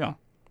 Yeah.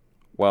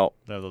 Well,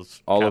 they have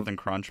those Captain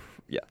Crunch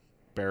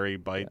berry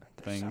bite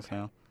things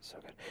now. So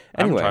good. Anyway,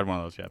 I haven't tried one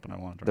of those yet, but I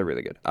want to try. They're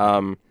really good.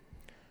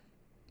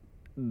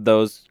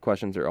 Those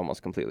questions are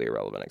almost completely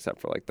irrelevant except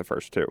for like the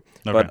first two.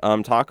 Okay.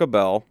 But Taco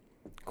Bell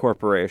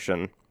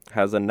Corporation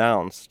has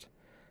announced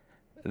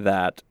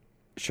that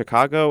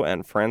Chicago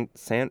and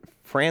San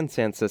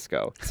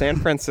Francisco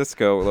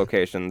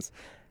locations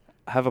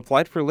have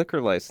applied for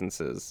liquor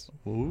licenses.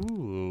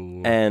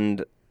 Ooh.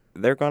 And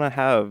they're going to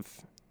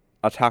have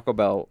a Taco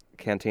Bell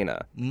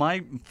cantina.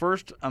 My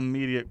first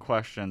immediate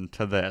question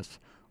to this,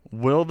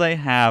 will they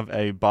have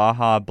a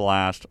Baja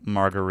Blast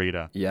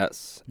margarita?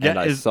 Yes. Yeah, and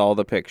I saw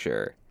the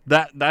picture.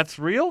 That's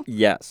real?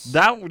 Yes.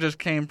 That just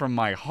came from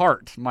my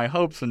heart, my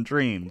hopes and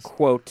dreams.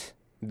 Quote,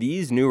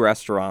 "These new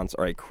restaurants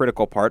are a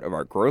critical part of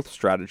our growth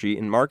strategy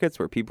in markets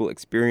where people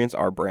experience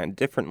our brand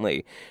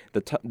differently.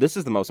 This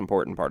is the most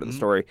important part of the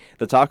story.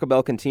 The Taco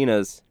Bell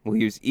cantinas will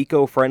use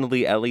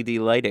eco-friendly LED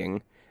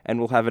lighting and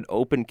will have an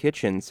open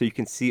kitchen so you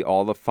can see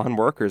all the fun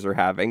workers are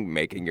having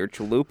making your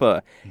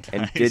chalupa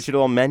and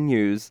digital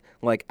menus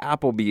like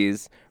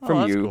Applebee's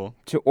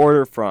to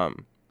order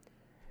from."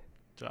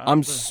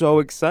 I'm so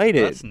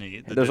excited. That's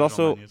neat. There's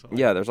also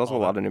a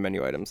lot of new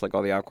menu items, like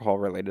all the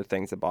alcohol-related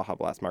things at Baja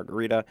Blast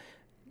Margarita,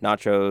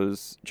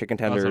 nachos, chicken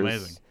tenders. That's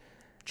amazing.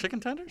 Chicken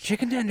tenders?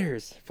 Chicken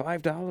tenders,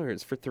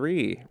 $5 for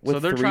 3 with so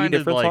they're 3 trying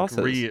different to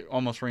sauces.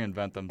 almost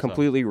reinvent themselves.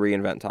 Completely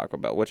reinvent Taco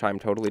Bell, which I'm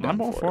totally down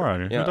for. I'm all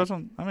for it. Yeah. Who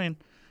doesn't? I mean,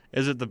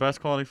 is it the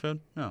best quality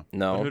food? No.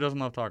 No. But who doesn't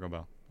love Taco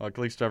Bell? Like, at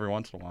least every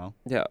once in a while.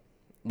 Yeah,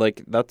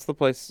 like that's the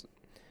place.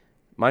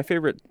 My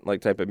favorite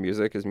type of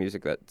music is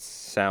music that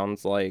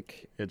sounds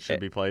like it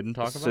should be played in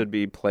Taco Bell. Should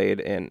be played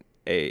in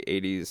a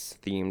 80s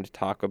themed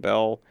Taco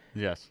Bell.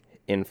 Yes.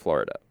 In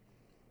Florida.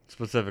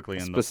 Specifically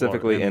in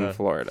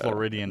Florida.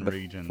 Floridian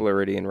region.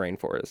 Floridian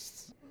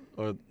rainforests.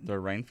 Or the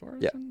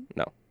rainforest? Yeah.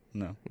 No.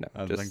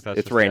 I think that's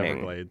it's just raining.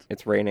 Everglades.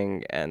 It's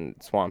raining and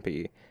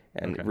swampy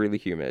and really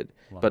humid.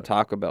 But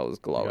Taco Bell is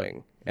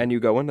glowing. And you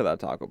go into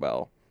that Taco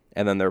Bell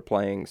and then they're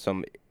playing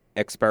some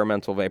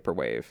experimental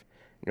vaporwave.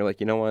 And you're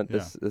like, you know what?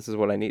 This is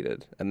what I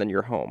needed. And then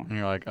you're home. And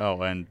you're like,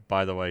 oh, and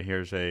by the way,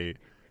 here's a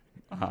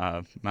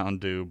Mountain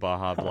Dew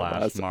Baja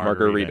Blast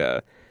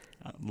margarita.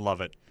 Love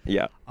it.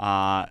 Yeah.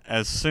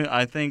 As soon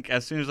as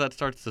that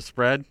starts to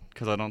spread,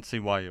 because I don't see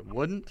why it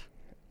wouldn't.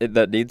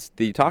 That needs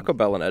the Taco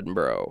Bell in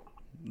Edinboro.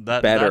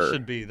 That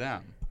should be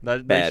them.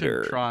 They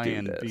should try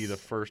and be the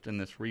first in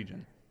this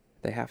region.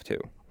 They have to.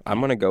 I'm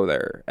going to go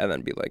there and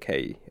then be like,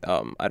 hey,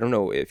 I don't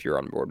know if you're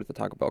on board with the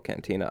Taco Bell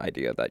Cantina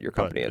idea that your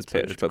company has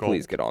pitched, but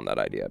please get on that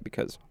idea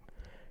because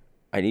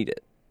I need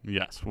it.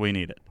 Yes, we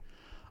need it.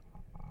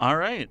 All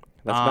right.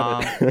 That's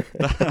about it.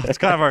 That's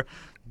kind of our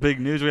big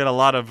news. We had a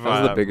lot of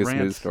that was the biggest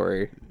news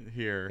story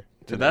here.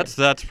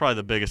 That's probably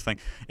the biggest thing.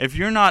 If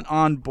you're not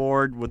on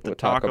board with the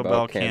Taco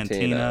Bell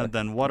Cantina,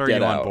 then what are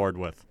you on board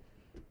with?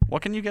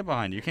 What can you get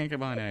behind? You can't get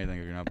behind anything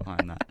if you're not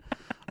behind that.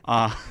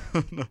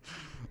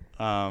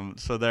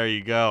 So there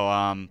you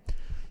go.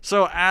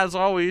 So as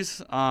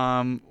always,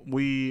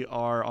 we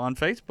are on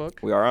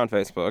Facebook. We are on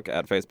Facebook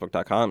at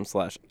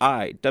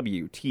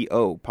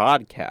facebook.com/IWTO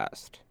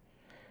podcast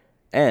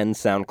and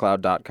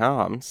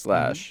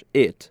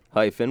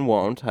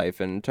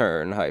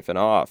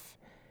soundcloud.com/it-won't-turn-off.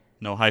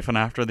 No hyphen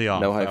after the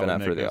off. No hyphen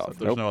after the off.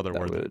 There's no other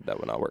word. That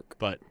would not work.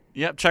 But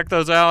yep, check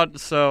those out.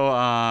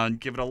 So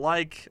give it a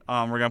like.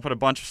 We're gonna put a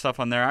bunch of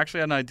stuff on there. I actually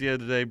had an idea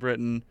today,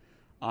 Britton.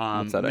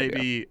 What's that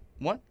idea?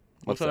 What?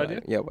 What's that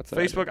idea? Yeah, what's that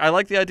Facebook. idea? I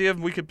like the idea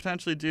of we could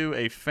potentially do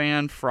a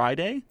Fan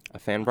Friday. A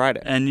Fan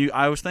Friday. And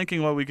I was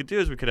thinking what we could do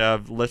is we could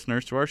have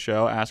listeners to our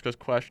show ask us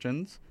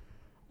questions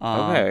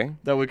Okay.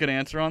 That we could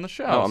answer on the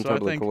show. Oh, I'm so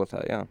totally cool with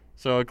that, yeah.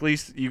 So at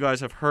least you guys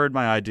have heard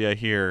my idea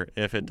here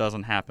if it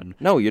doesn't happen.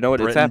 No, you know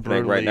what? It's Britain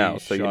happening right now.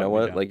 So you know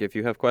what? down. Like, if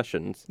you have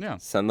questions,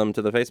 send them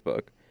to the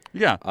Facebook.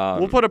 Yeah.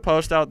 We'll put a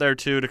post out there,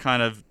 too, to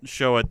kind of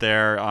show it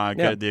there,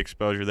 get the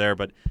exposure there.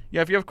 But,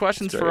 yeah, if you have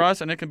questions for us,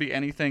 and it can be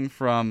anything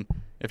from...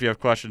 If you have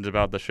questions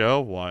about the show,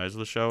 why is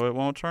the show It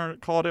Won't Turn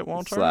 /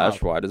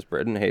 why does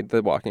Britain hate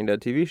the Walking Dead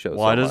TV show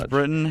Why does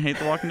Britain hate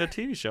the Walking Dead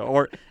TV show?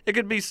 Or it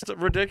could be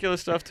ridiculous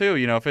stuff, too.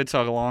 You know, if it's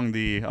along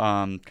the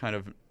kind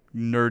of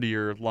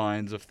nerdier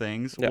lines of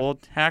things, we'll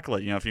tackle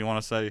it. You know, if you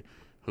want to say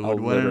who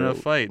would win in a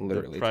fight,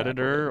 the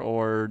Predator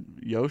or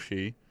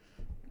Yoshi.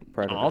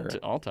 Predator.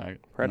 I'll tag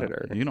it.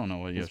 Predator. No, you don't know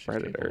what Yoshi's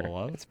capable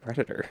of. It's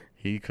Predator.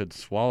 He could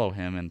swallow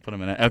him and put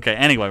him in it. Okay,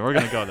 anyway, we're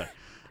going to go there.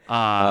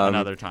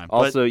 Another time.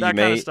 Also, but that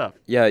kind of stuff.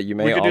 Yeah, you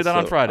may. We could do that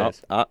on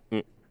Fridays.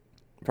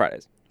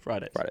 Fridays.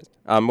 Fridays.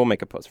 We'll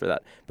make a post for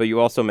that. But you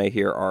also may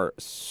hear our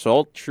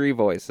sultry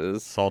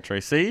voices. Sultry.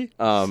 See?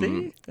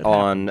 On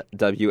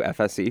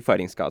WFSC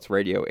Fighting Scots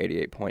Radio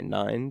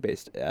 88.9,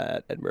 based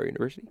at Edinburgh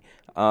University,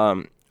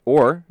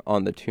 or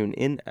on the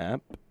TuneIn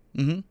app,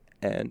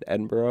 and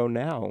Edinburgh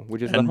Now,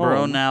 which is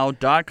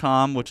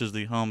EdinburghNow.com, which is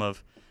the home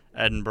of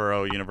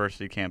Edinburgh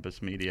University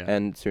Campus Media.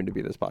 And soon to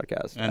be this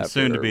podcast. And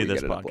soon to be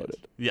this podcast.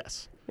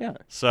 Yes. Yeah.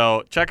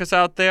 So check us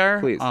out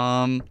there. Please.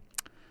 And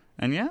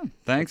yeah,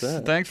 thanks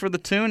for the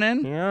tune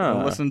in.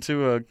 Yeah. Listen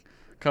to a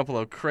couple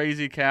of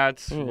crazy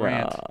cats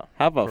rant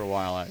Have for a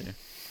while at you.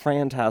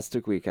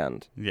 Fantastic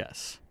weekend.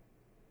 Yes.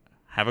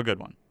 Have a good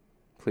one.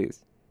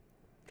 Please.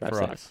 Drive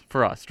safe.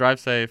 For us. Drive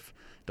safe.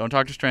 Don't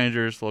talk to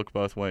strangers. Look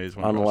both ways.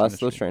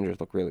 Unless those strangers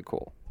look really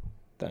cool.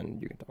 Then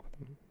you can talk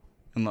with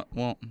them.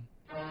 Well...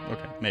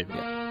 Okay, maybe.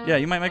 Yeah,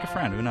 you might make a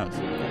friend. Who knows?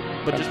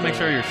 But just make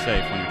sure you're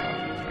safe when you're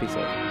talking. Be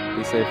safe.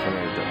 Be safe when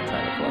you're trying to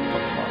collect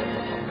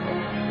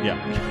Pokemon.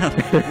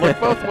 Yeah. Look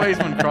both ways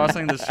when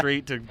crossing the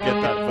street to get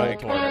that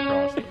Voltorb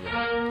across the road.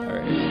 All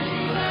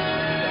right.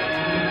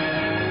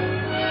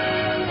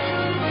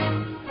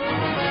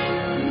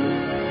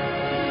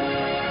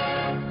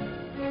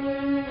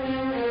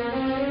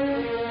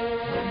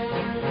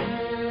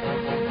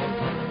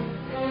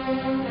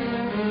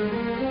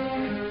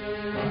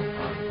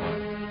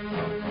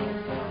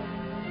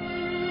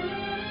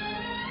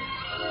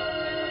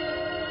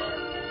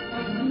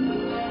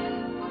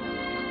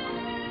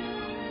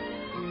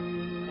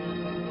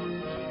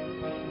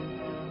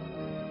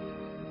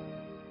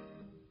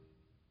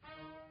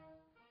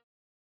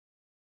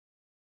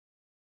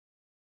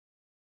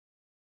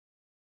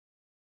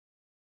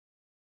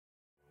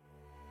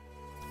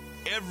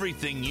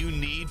 Everything you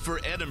need for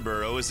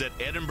Edinburgh is at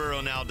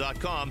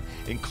EdinburghNow.com,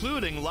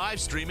 including live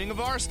streaming of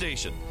our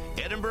station.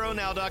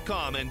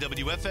 EdinburghNow.com and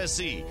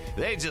WFSC,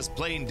 they just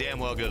plain damn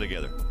well go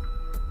together.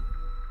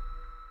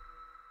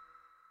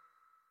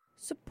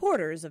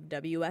 Supporters of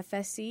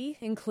WFSC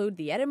include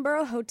the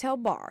Edinburgh Hotel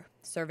Bar,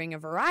 serving a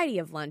variety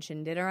of lunch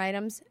and dinner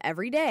items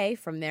every day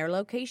from their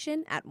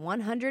location at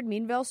 100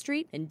 Meanville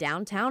Street in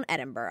downtown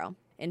Edinburgh.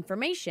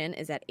 Information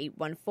is at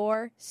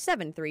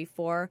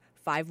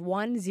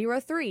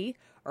 814-734-5103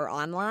 or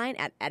online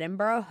at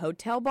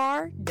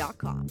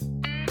edinburghhotelbar.com.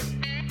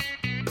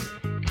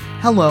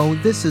 Hello,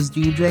 this is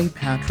DJ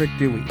Patrick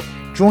Dewey.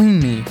 Join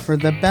me for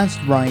the best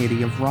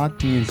variety of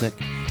rock music,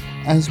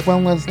 as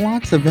well as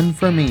lots of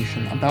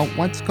information about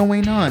what's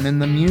going on in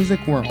the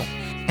music world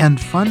and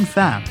fun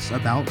facts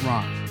about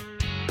rock.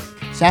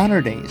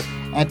 Saturdays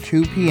at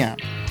 2 p.m.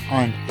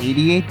 on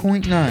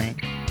 88.9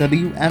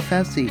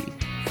 WFSC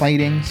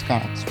Fighting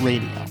Scots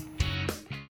Radio.